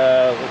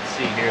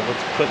see here.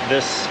 Let's put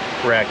this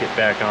bracket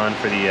back on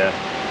for the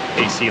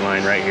AC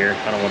line right here.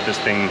 I don't want this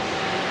thing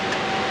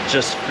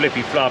just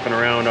flippy flopping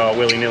around all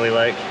willy-nilly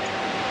like.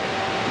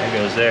 That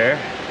goes there.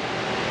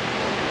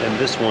 And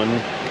this one,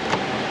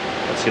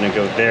 that's gonna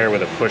go there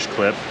with a push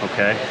clip,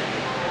 okay.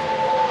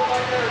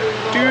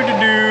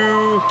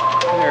 Doo-doo-doo.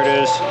 There it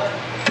is.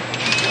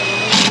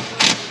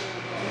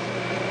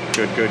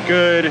 Good, good,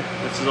 good.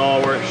 This is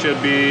all where it should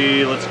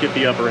be. Let's get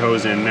the upper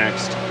hose in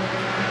next.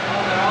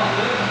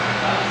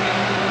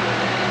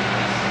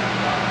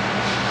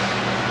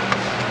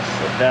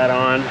 Set that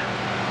on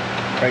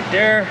right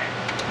there.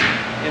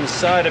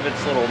 Inside of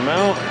its little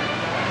mount.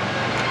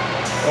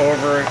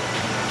 Over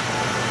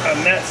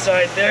on that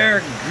side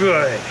there.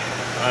 Good.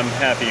 I'm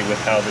happy with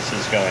how this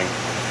is going.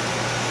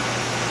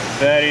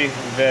 Very,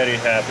 very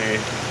happy.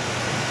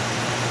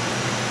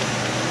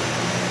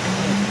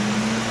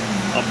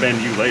 I'll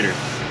bend you later.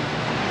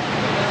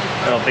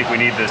 I don't think we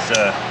need this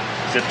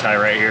zip tie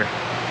right here.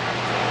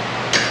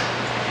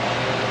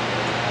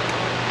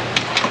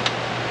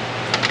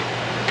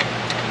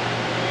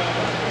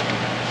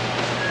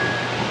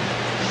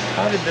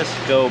 How did this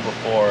go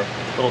before?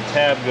 Little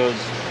tab goes,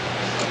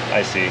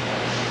 I see.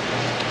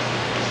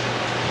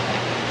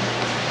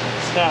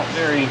 It's not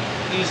very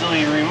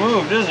easily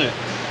removed, is it?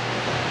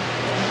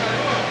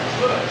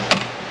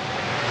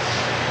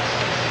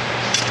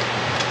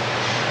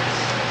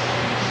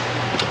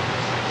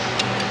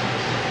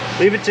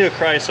 Leave it to a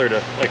Chrysler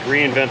to like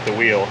reinvent the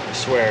wheel, I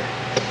swear.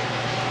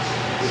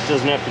 This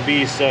doesn't have to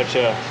be such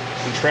a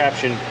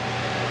contraption.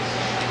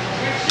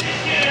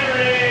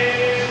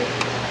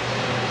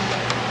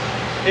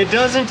 It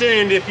doesn't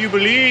end if you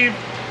believe.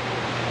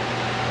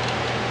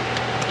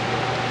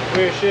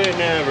 Wish it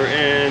never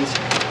ends.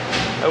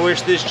 I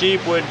wish this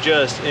Jeep would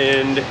just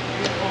end.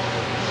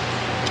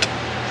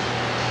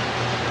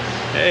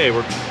 Hey,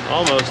 we're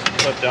almost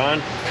flipped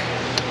on.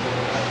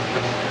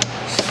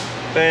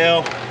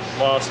 Fail.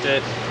 Lost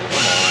it.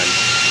 Come on.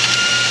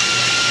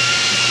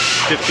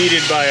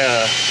 Defeated by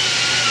a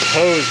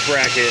hose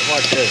bracket.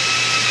 Watch this.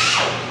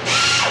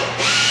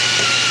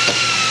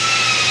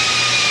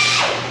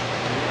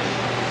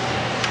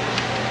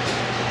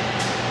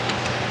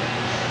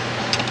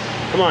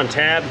 Come on,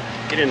 Tab.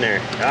 Get in there.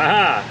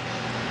 Aha!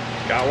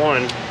 Got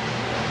one.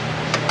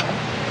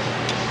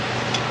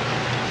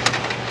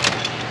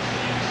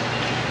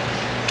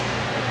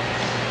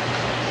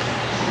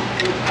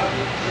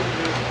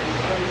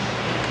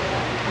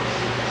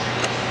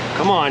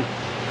 Come on.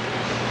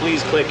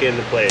 Please click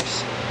into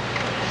place.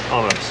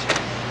 Almost.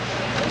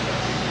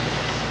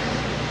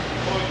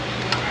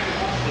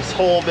 This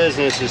whole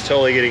business is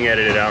totally getting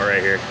edited out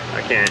right here.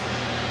 I can't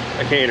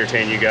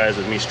entertain you guys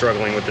with me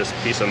struggling with this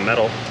piece of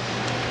metal.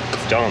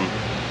 It's dumb.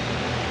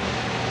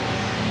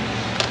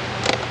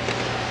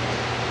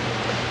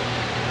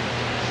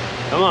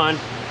 Come on.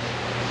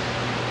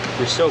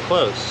 We're so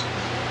close.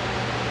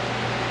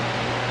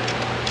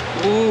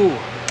 Ooh.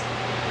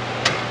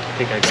 I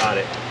think I got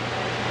it.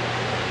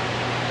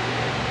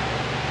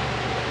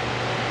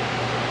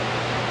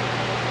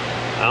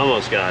 I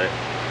almost got it.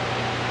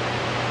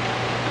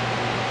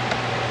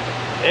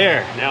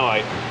 There, now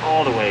I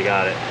all the way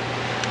got it.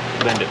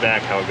 Bend it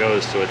back how it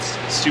goes so it's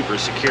super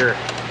secure.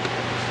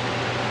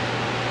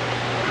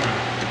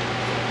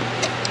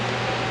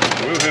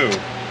 Woohoo.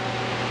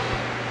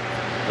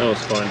 That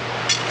was fun.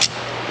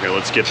 Okay,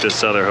 let's get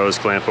this other hose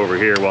clamp over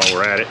here while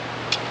we're at it.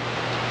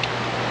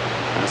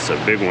 That's a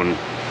big one.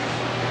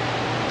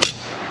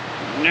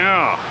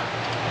 No!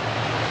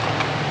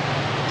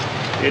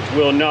 It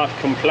will not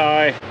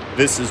comply.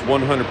 This is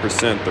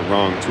 100% the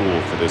wrong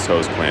tool for this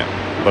hose clamp,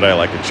 but I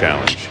like a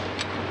challenge.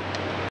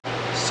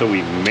 So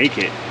we make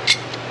it.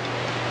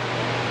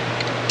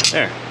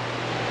 There.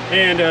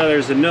 And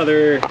there's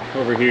another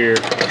over here.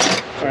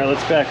 All right,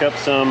 let's back up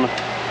some.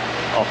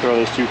 I'll throw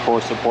those two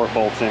core support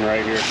bolts in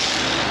right here.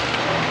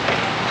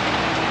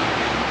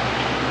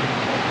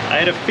 I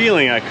had a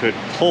feeling I could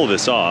pull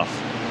this off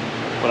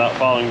without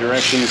following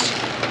directions.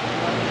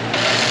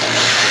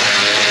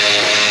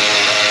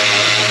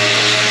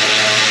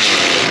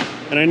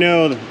 And I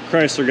know the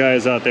Chrysler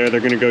guys out there,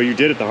 they're gonna go, you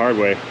did it the hard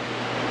way.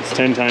 It's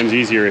 10 times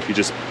easier if you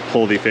just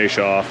pull the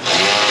fascia off.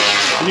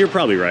 And you're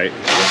probably right.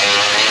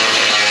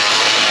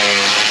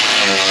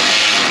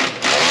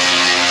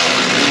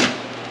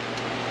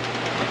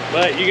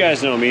 But you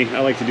guys know me,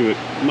 I like to do it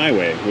my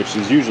way, which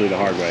is usually the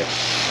hard way.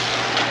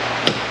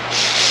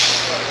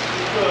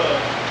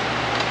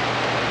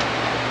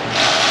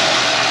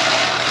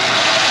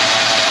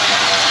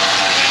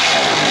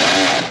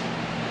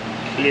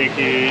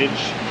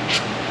 Clickage.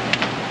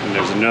 And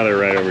there's another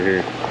right over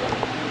here.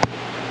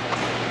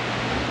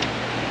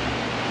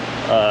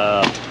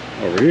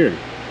 Over here.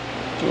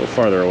 A little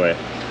farther away.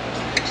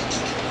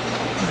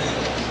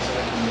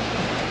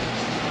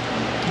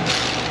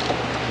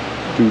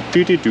 Doot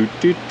doot doot doot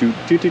doot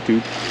doot doot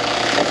doot.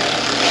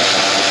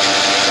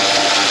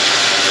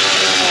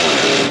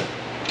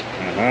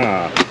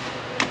 Aha.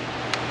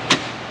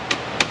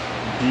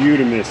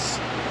 Beautimus.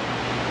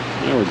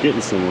 Now we're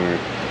getting somewhere.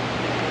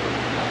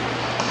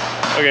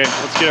 Okay,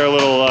 let's get our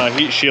little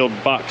heat shield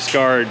box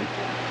guard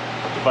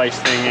device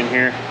thing in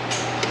here.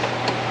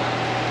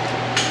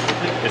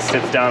 It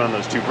sits down on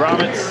those two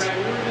grommets.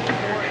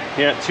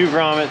 Yeah, two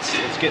grommets.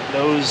 Let's get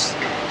those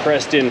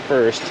pressed in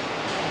first.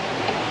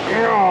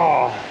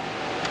 Oh,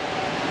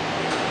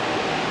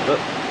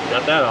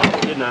 got that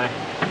off, didn't I?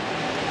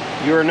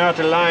 You are not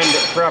aligned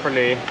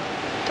properly, you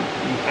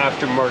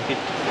aftermarket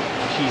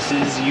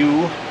pieces,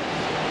 you.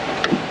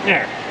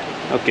 There.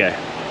 Okay.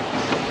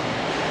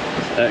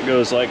 That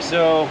goes like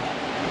so.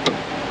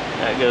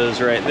 That goes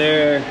right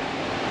there.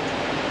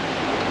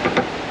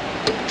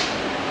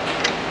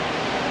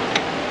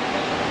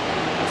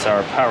 That's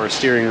our power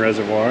steering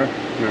reservoir.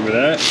 Remember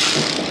that?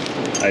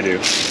 I do.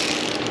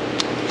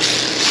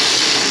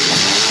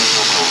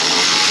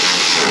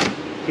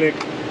 Click.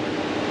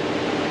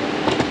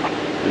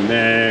 And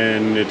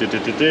then, what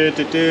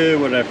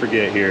did I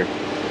forget here?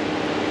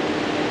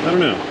 I don't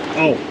know.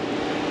 Oh,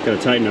 gotta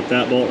tighten up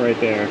that bolt right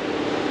there.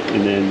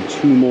 And then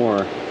two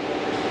more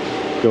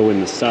go in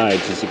the side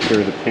to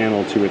secure the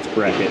panel to its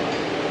bracket.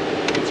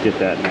 Let's get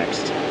that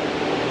next.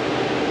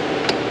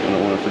 I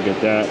don't want to forget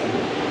that.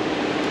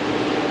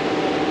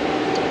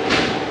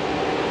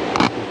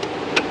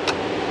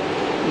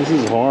 This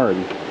is hard.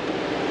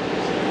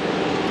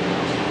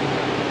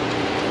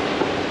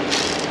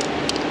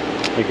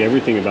 Like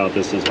everything about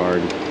this is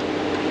hard.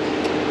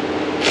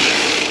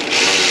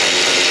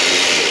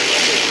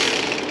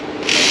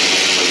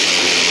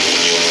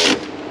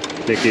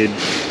 Clickage.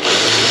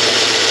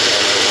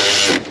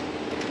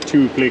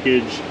 Two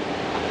clickage.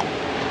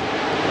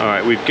 All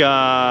right, we've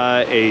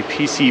got a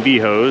PCV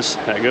hose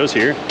that goes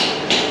here.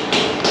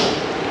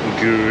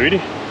 Good.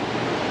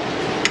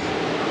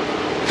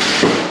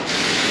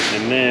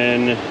 And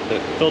then the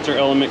filter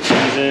element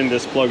comes in.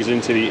 This plugs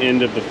into the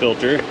end of the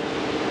filter.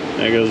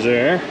 That goes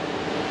there.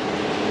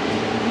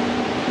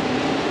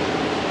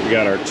 We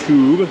got our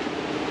tube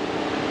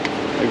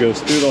that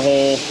goes through the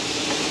hole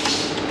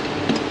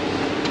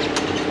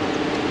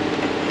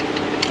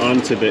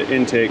onto the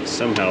intake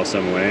somehow,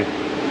 some way.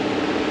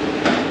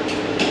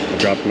 I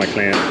dropped my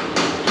clamp.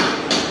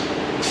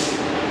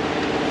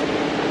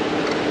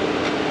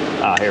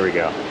 Ah, here we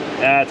go.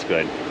 That's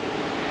good.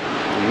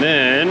 And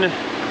then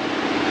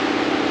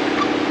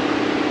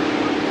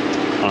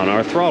on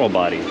our throttle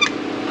body,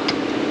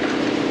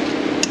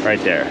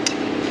 right there.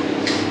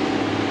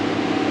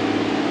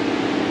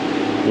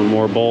 One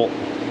more bolt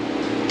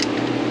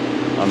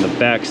on the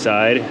back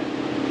side.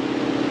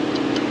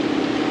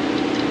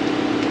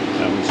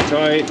 That one's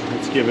tight.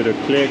 Let's give it a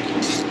click.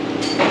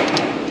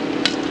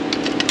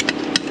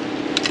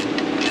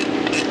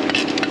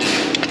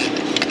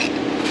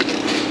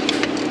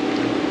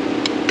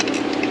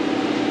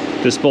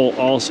 This bolt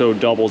also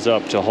doubles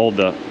up to hold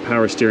the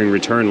power steering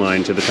return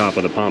line to the top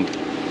of the pump.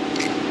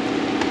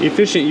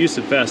 Efficient use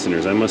of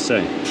fasteners, I must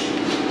say.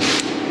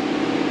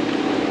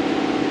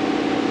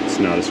 It's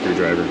not a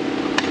screwdriver.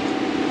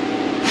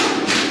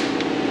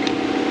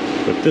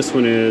 But this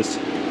one is.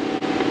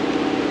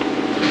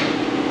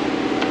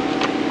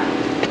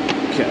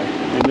 Okay,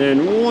 and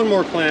then one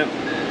more clamp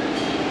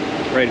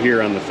right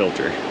here on the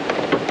filter,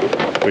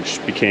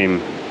 which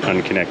became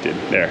unconnected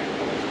there.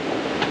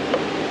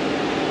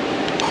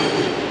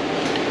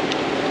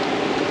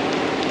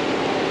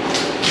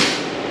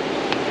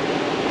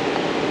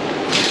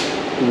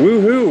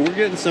 Woohoo, we're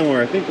getting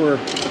somewhere. I think we're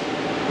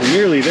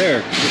nearly there.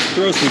 Let's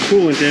throw some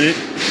coolant in it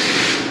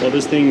while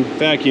this thing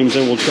vacuums,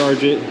 and we'll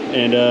charge it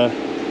and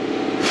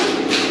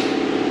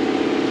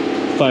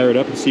fire it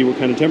up and see what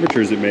kind of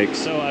temperatures it makes.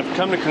 So I've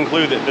come to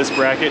conclude that this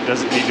bracket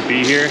doesn't need to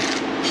be here.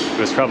 It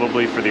was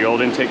probably for the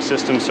old intake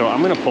system, so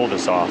I'm gonna pull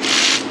this off.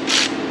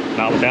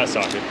 Not with that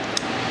socket.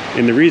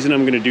 And the reason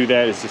I'm gonna do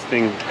that is this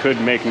thing could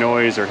make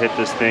noise or hit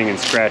this thing and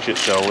scratch it,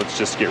 so let's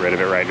just get rid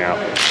of it right now.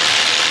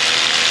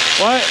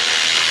 What?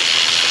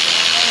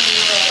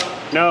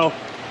 No.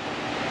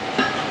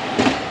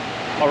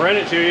 I'll rent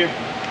it to you.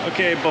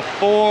 Okay,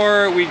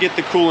 before we get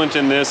the coolant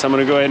in this, I'm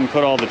gonna go ahead and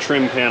put all the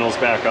trim panels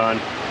back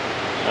on.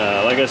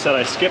 Like I said,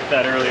 I skipped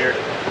that earlier,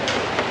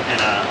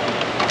 and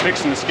I'm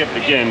fixing to skip it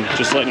again,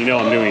 just letting you know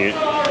I'm doing it.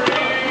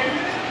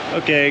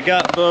 Okay,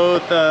 got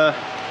both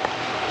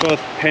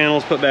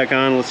panels put back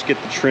on. Let's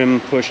get the trim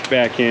pushed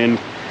back in,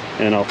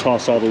 and I'll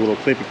toss all the little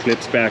clippy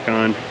clips back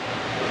on.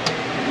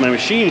 My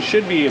machine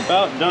should be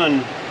about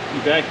done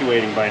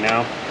evacuating by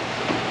now,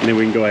 and then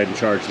we can go ahead and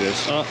charge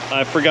this. Oh,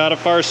 I forgot a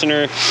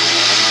fastener.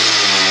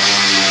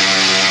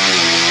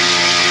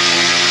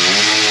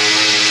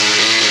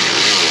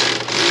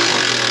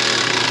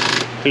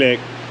 Click.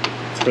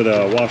 It's for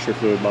the washer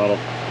fluid bottle.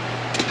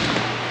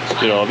 Let's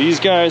get all these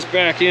guys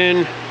back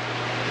in.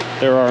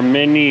 There are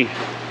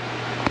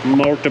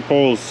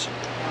multiples.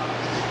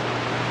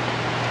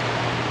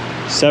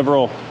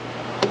 Several.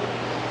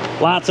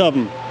 Lots of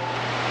them.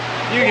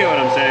 You get what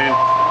I'm saying.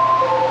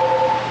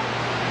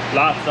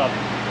 Lots of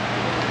them.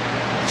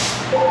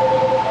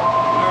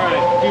 Alright, a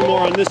few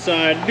more on this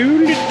side.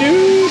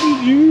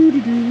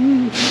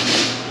 Doodly-doo-doo-doo-doo.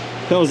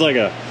 That was like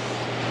an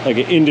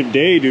end of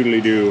day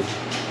doodly-doo.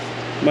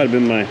 Might have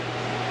been my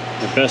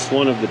best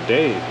one of the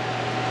day.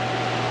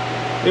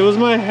 It was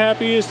my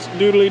happiest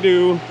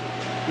doodly-doo.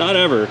 Not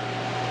ever.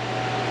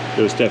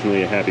 It was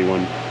definitely a happy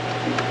one.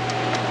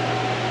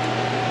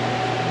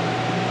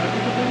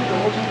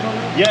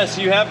 Yes,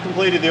 you have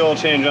completed the oil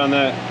change on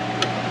that.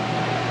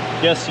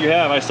 Yes, you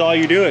have. I saw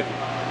you do it.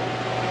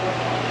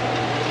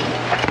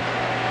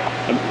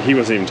 He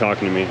wasn't even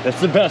talking to me. That's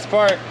the best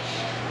part.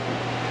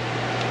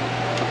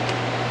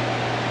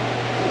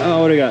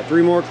 Oh, what do we got?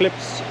 3 more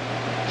clips?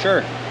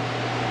 Sure.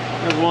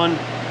 There's one.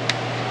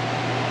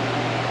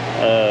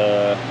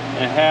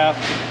 And a half.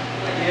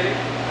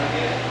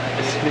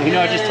 You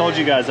know, I just told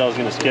you guys I was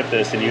going to skip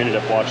this, and you ended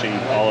up watching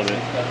all of it.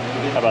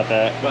 How about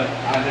that? But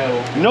I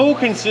know. No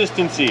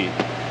consistency.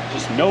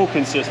 Just no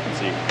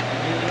consistency.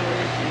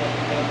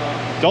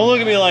 Don't look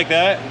at me like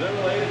that. Is that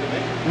related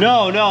to me?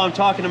 No, I'm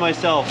talking to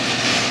myself.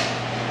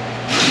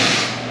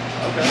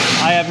 Okay.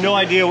 I have no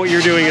idea what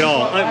you're doing at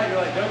all.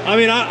 I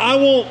mean, I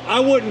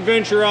wouldn't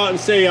venture out and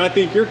say I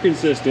think you're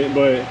consistent,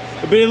 but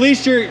at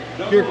least you're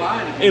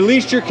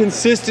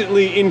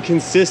consistently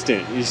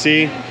inconsistent. You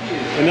see,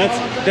 and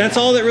that's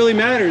all that really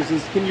matters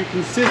is can you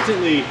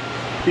consistently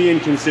be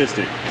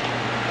inconsistent?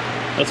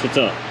 That's what's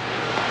up.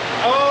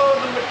 Oh,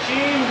 the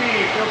machine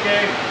beef.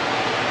 Okay.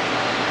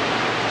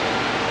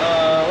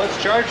 Let's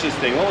charge this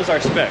thing. What was our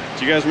spec?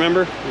 Do you guys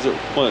remember? Was it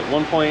what,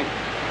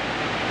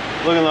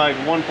 looking like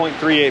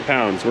 1.38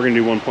 pounds. We're gonna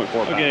do 1.4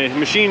 pounds. Okay,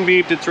 machine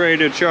beeped, it's ready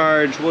to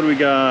charge. What do we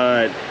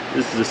got?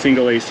 This is a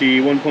single AC,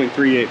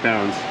 1.38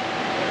 pounds.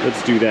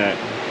 Let's do that.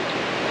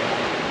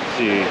 Let's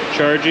see,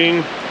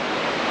 charging.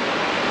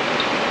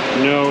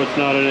 No, it's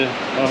not a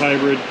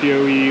hybrid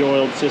POE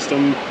oiled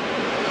system.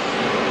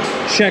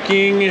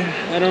 Checking.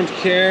 I don't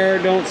care.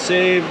 Don't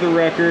save the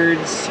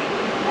records.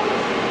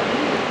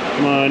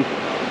 Come on.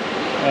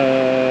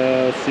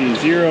 Let's see.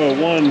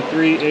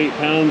 0.138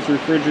 pounds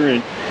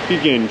refrigerant.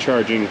 Begin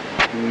charging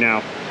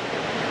now.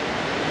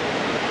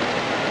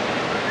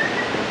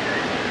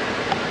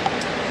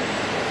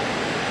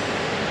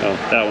 Oh,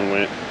 that one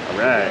went. All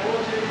right.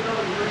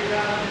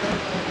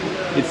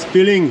 It's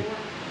filling.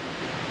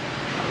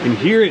 And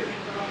hear it.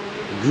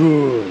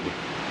 Good.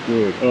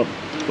 Good. Oh,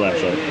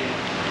 flashlight.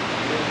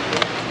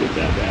 Let's get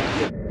that back.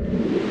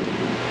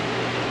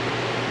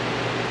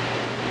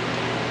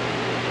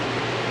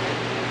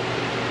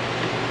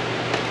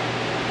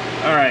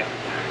 All right.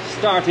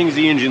 Starting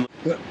the engine.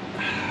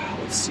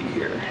 Let's see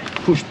here.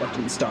 Push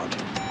button start.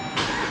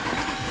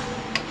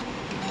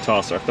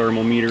 Toss our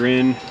thermometer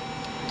in.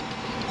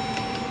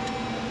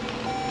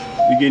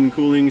 Begin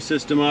cooling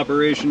system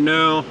operation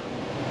now.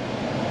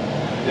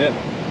 Yep,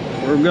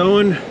 we're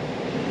going.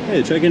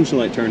 Hey, the check engine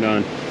light turned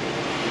on.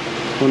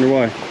 Wonder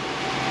why.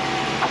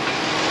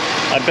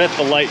 I bet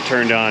the light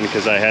turned on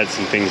because I had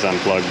some things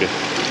unplugged.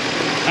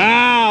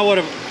 Ah, what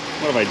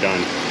have I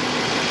done?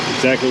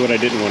 Exactly what I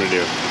didn't want to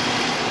do.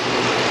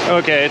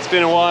 Okay, it's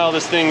been a while.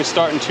 This thing's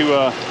starting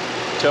to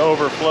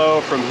overflow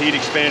from heat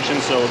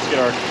expansion, so let's get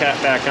our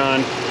cap back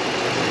on.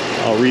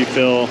 I'll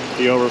refill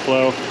the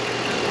overflow.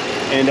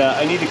 And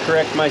I need to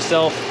correct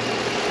myself.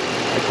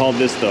 I called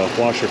this the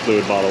washer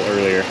fluid bottle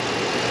earlier.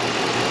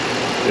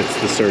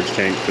 It's the surge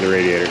tank for the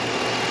radiator.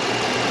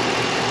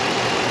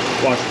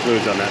 Washer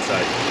fluid's on that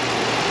side.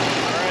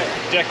 All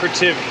right,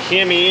 decorative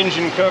Hemi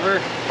engine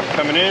cover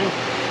coming in.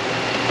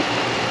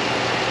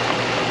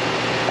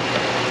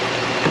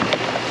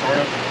 Sort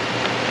of.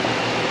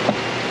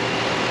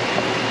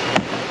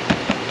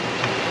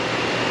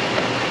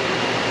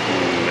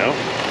 No.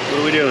 What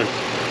are we doing?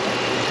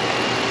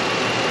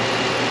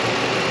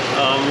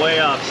 I'm way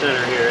off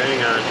center here,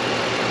 hang on.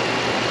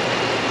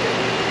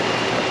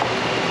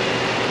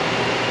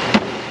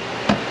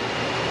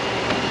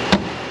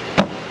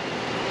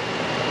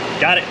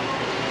 Got it.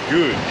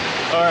 Good.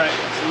 All right,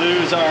 let's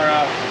lose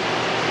our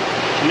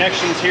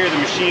connections here. The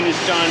machine is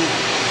done.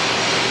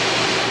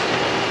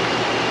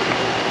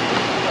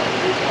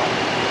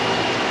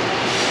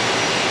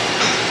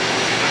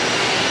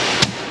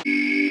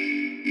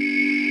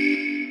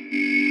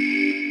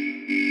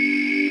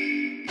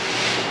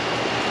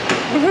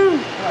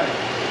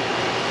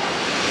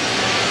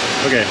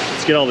 Okay,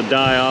 let's get all the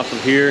dye off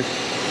of here,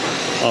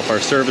 off our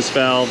service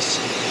valves,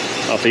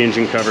 off the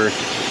engine cover,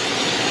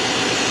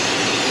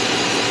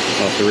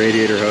 off the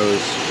radiator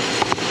hose.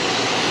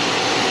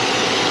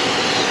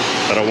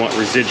 I don't want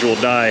residual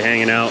dye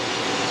hanging out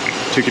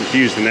to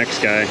confuse the next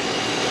guy.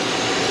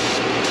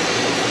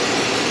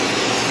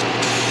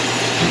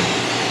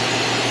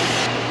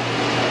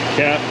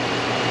 Cap.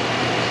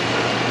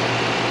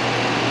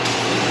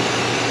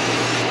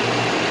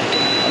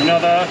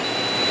 Another.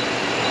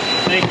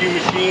 Thank you,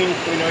 machine.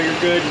 We know you're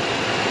good.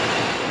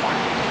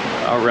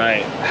 All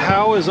right,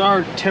 how is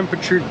our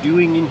temperature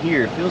doing in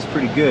here? It feels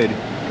pretty good.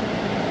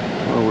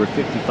 Well, we're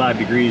 55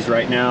 degrees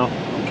right now,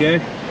 okay?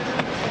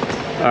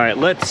 All right,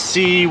 let's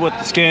see what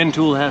the scan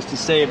tool has to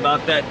say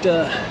about that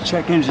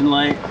check engine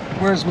light.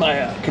 Where's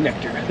my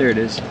connector? There it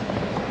is.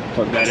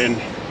 Plug that in.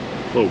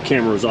 Whoa,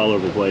 camera was all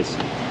over the place.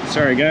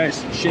 Sorry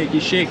guys, shaky,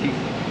 shaky.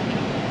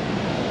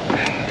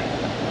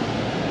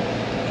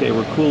 Okay,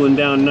 we're cooling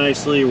down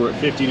nicely. We're at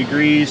 50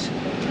 degrees.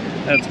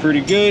 That's pretty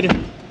good.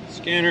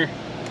 Scanner.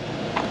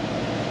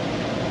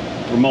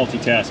 We're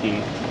multitasking.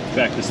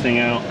 Back this thing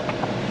out.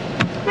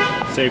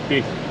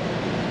 Safety.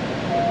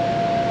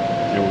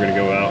 And we're gonna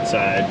go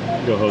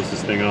outside, go hose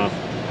this thing off.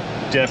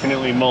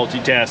 Definitely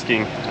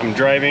multitasking. I'm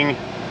driving,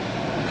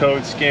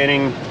 code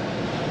scanning,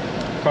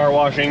 car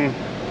washing,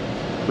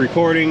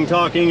 recording,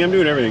 talking. I'm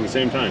doing everything at the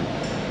same time.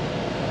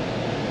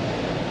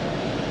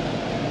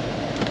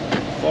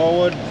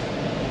 Forward.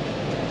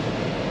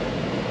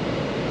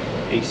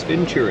 Ace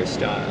Ventura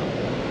style.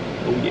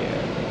 Oh yeah.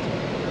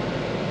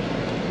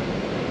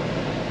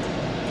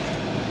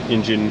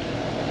 Engine,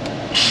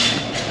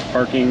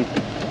 parking,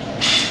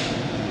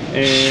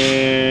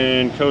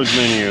 and codes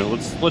menu.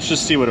 Let's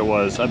just see what it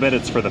was. I bet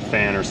it's for the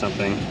fan or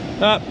something.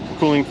 Ah,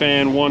 cooling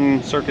fan,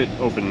 one circuit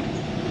open.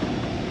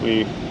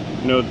 We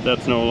know that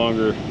that's no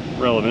longer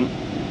relevant.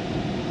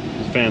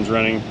 The fan's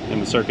running and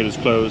the circuit is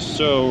closed,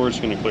 so we're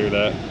just gonna clear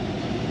that.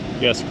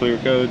 Yes, clear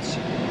codes.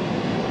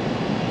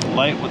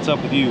 Light, what's up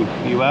with you?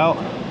 You out?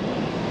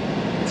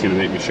 It's gonna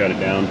make me shut it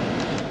down.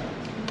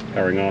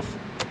 Powering off.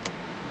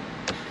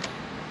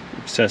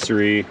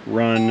 Accessory,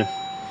 run,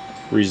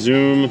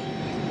 resume.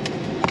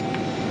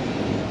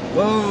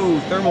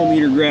 Whoa,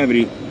 thermometer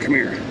gravity. Come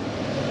here.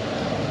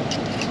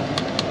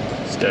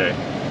 Stay.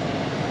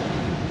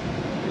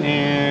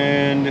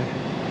 And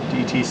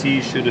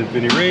DTC should have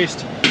been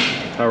erased.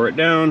 Power it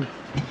down.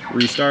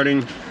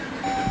 Restarting.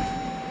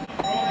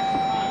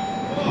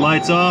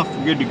 Lights off,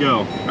 we're good to go.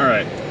 All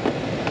right,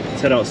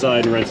 let's head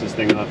outside and rinse this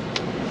thing off.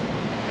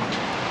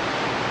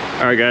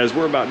 All right guys,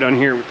 we're about done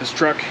here with this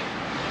truck.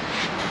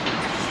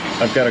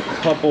 I've got a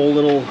couple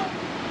little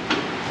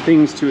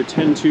things to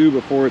attend to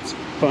before it's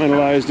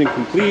finalized and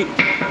complete,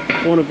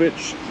 one of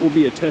which will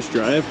be a test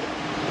drive.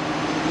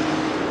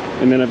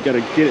 And then I've got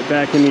to get it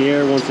back in the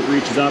air once it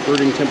reaches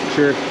operating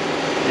temperature,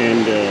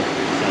 and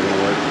it's not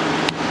gonna work.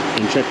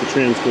 And check the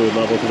trans fluid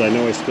level because I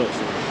know I spilled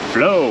some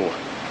flow.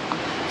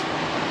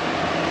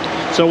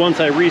 So once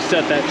I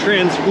reset that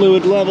trans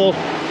fluid level,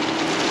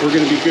 we're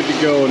gonna be good to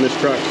go in this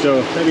truck.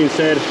 So that being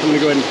said, I'm gonna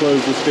go ahead and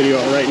close this video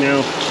out right now.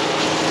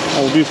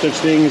 I will do such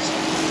things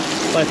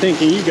by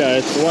thanking you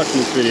guys for watching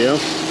this video.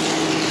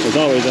 As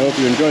always, I hope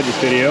you enjoyed this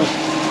video.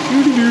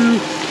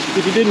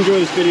 If you did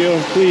enjoy this video,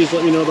 please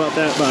let me know about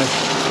that by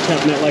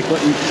tapping that like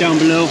button down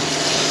below.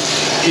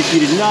 If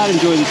you did not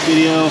enjoy this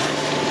video,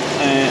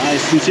 I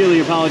sincerely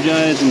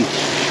apologize, and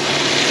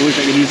I wish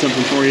I could do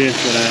something for you,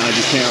 but I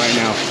just can't right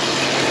now.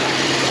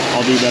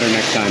 I'll do better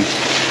next time.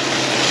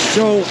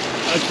 So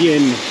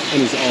again,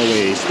 and as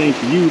always, thank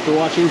you for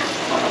watching,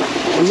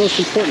 and most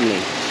importantly,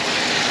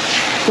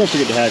 don't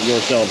forget to have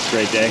yourselves a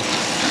great day.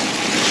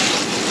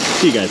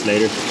 See you guys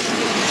later.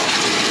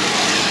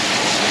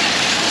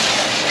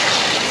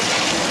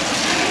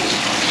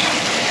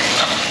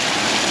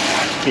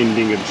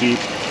 Ending of Jeep.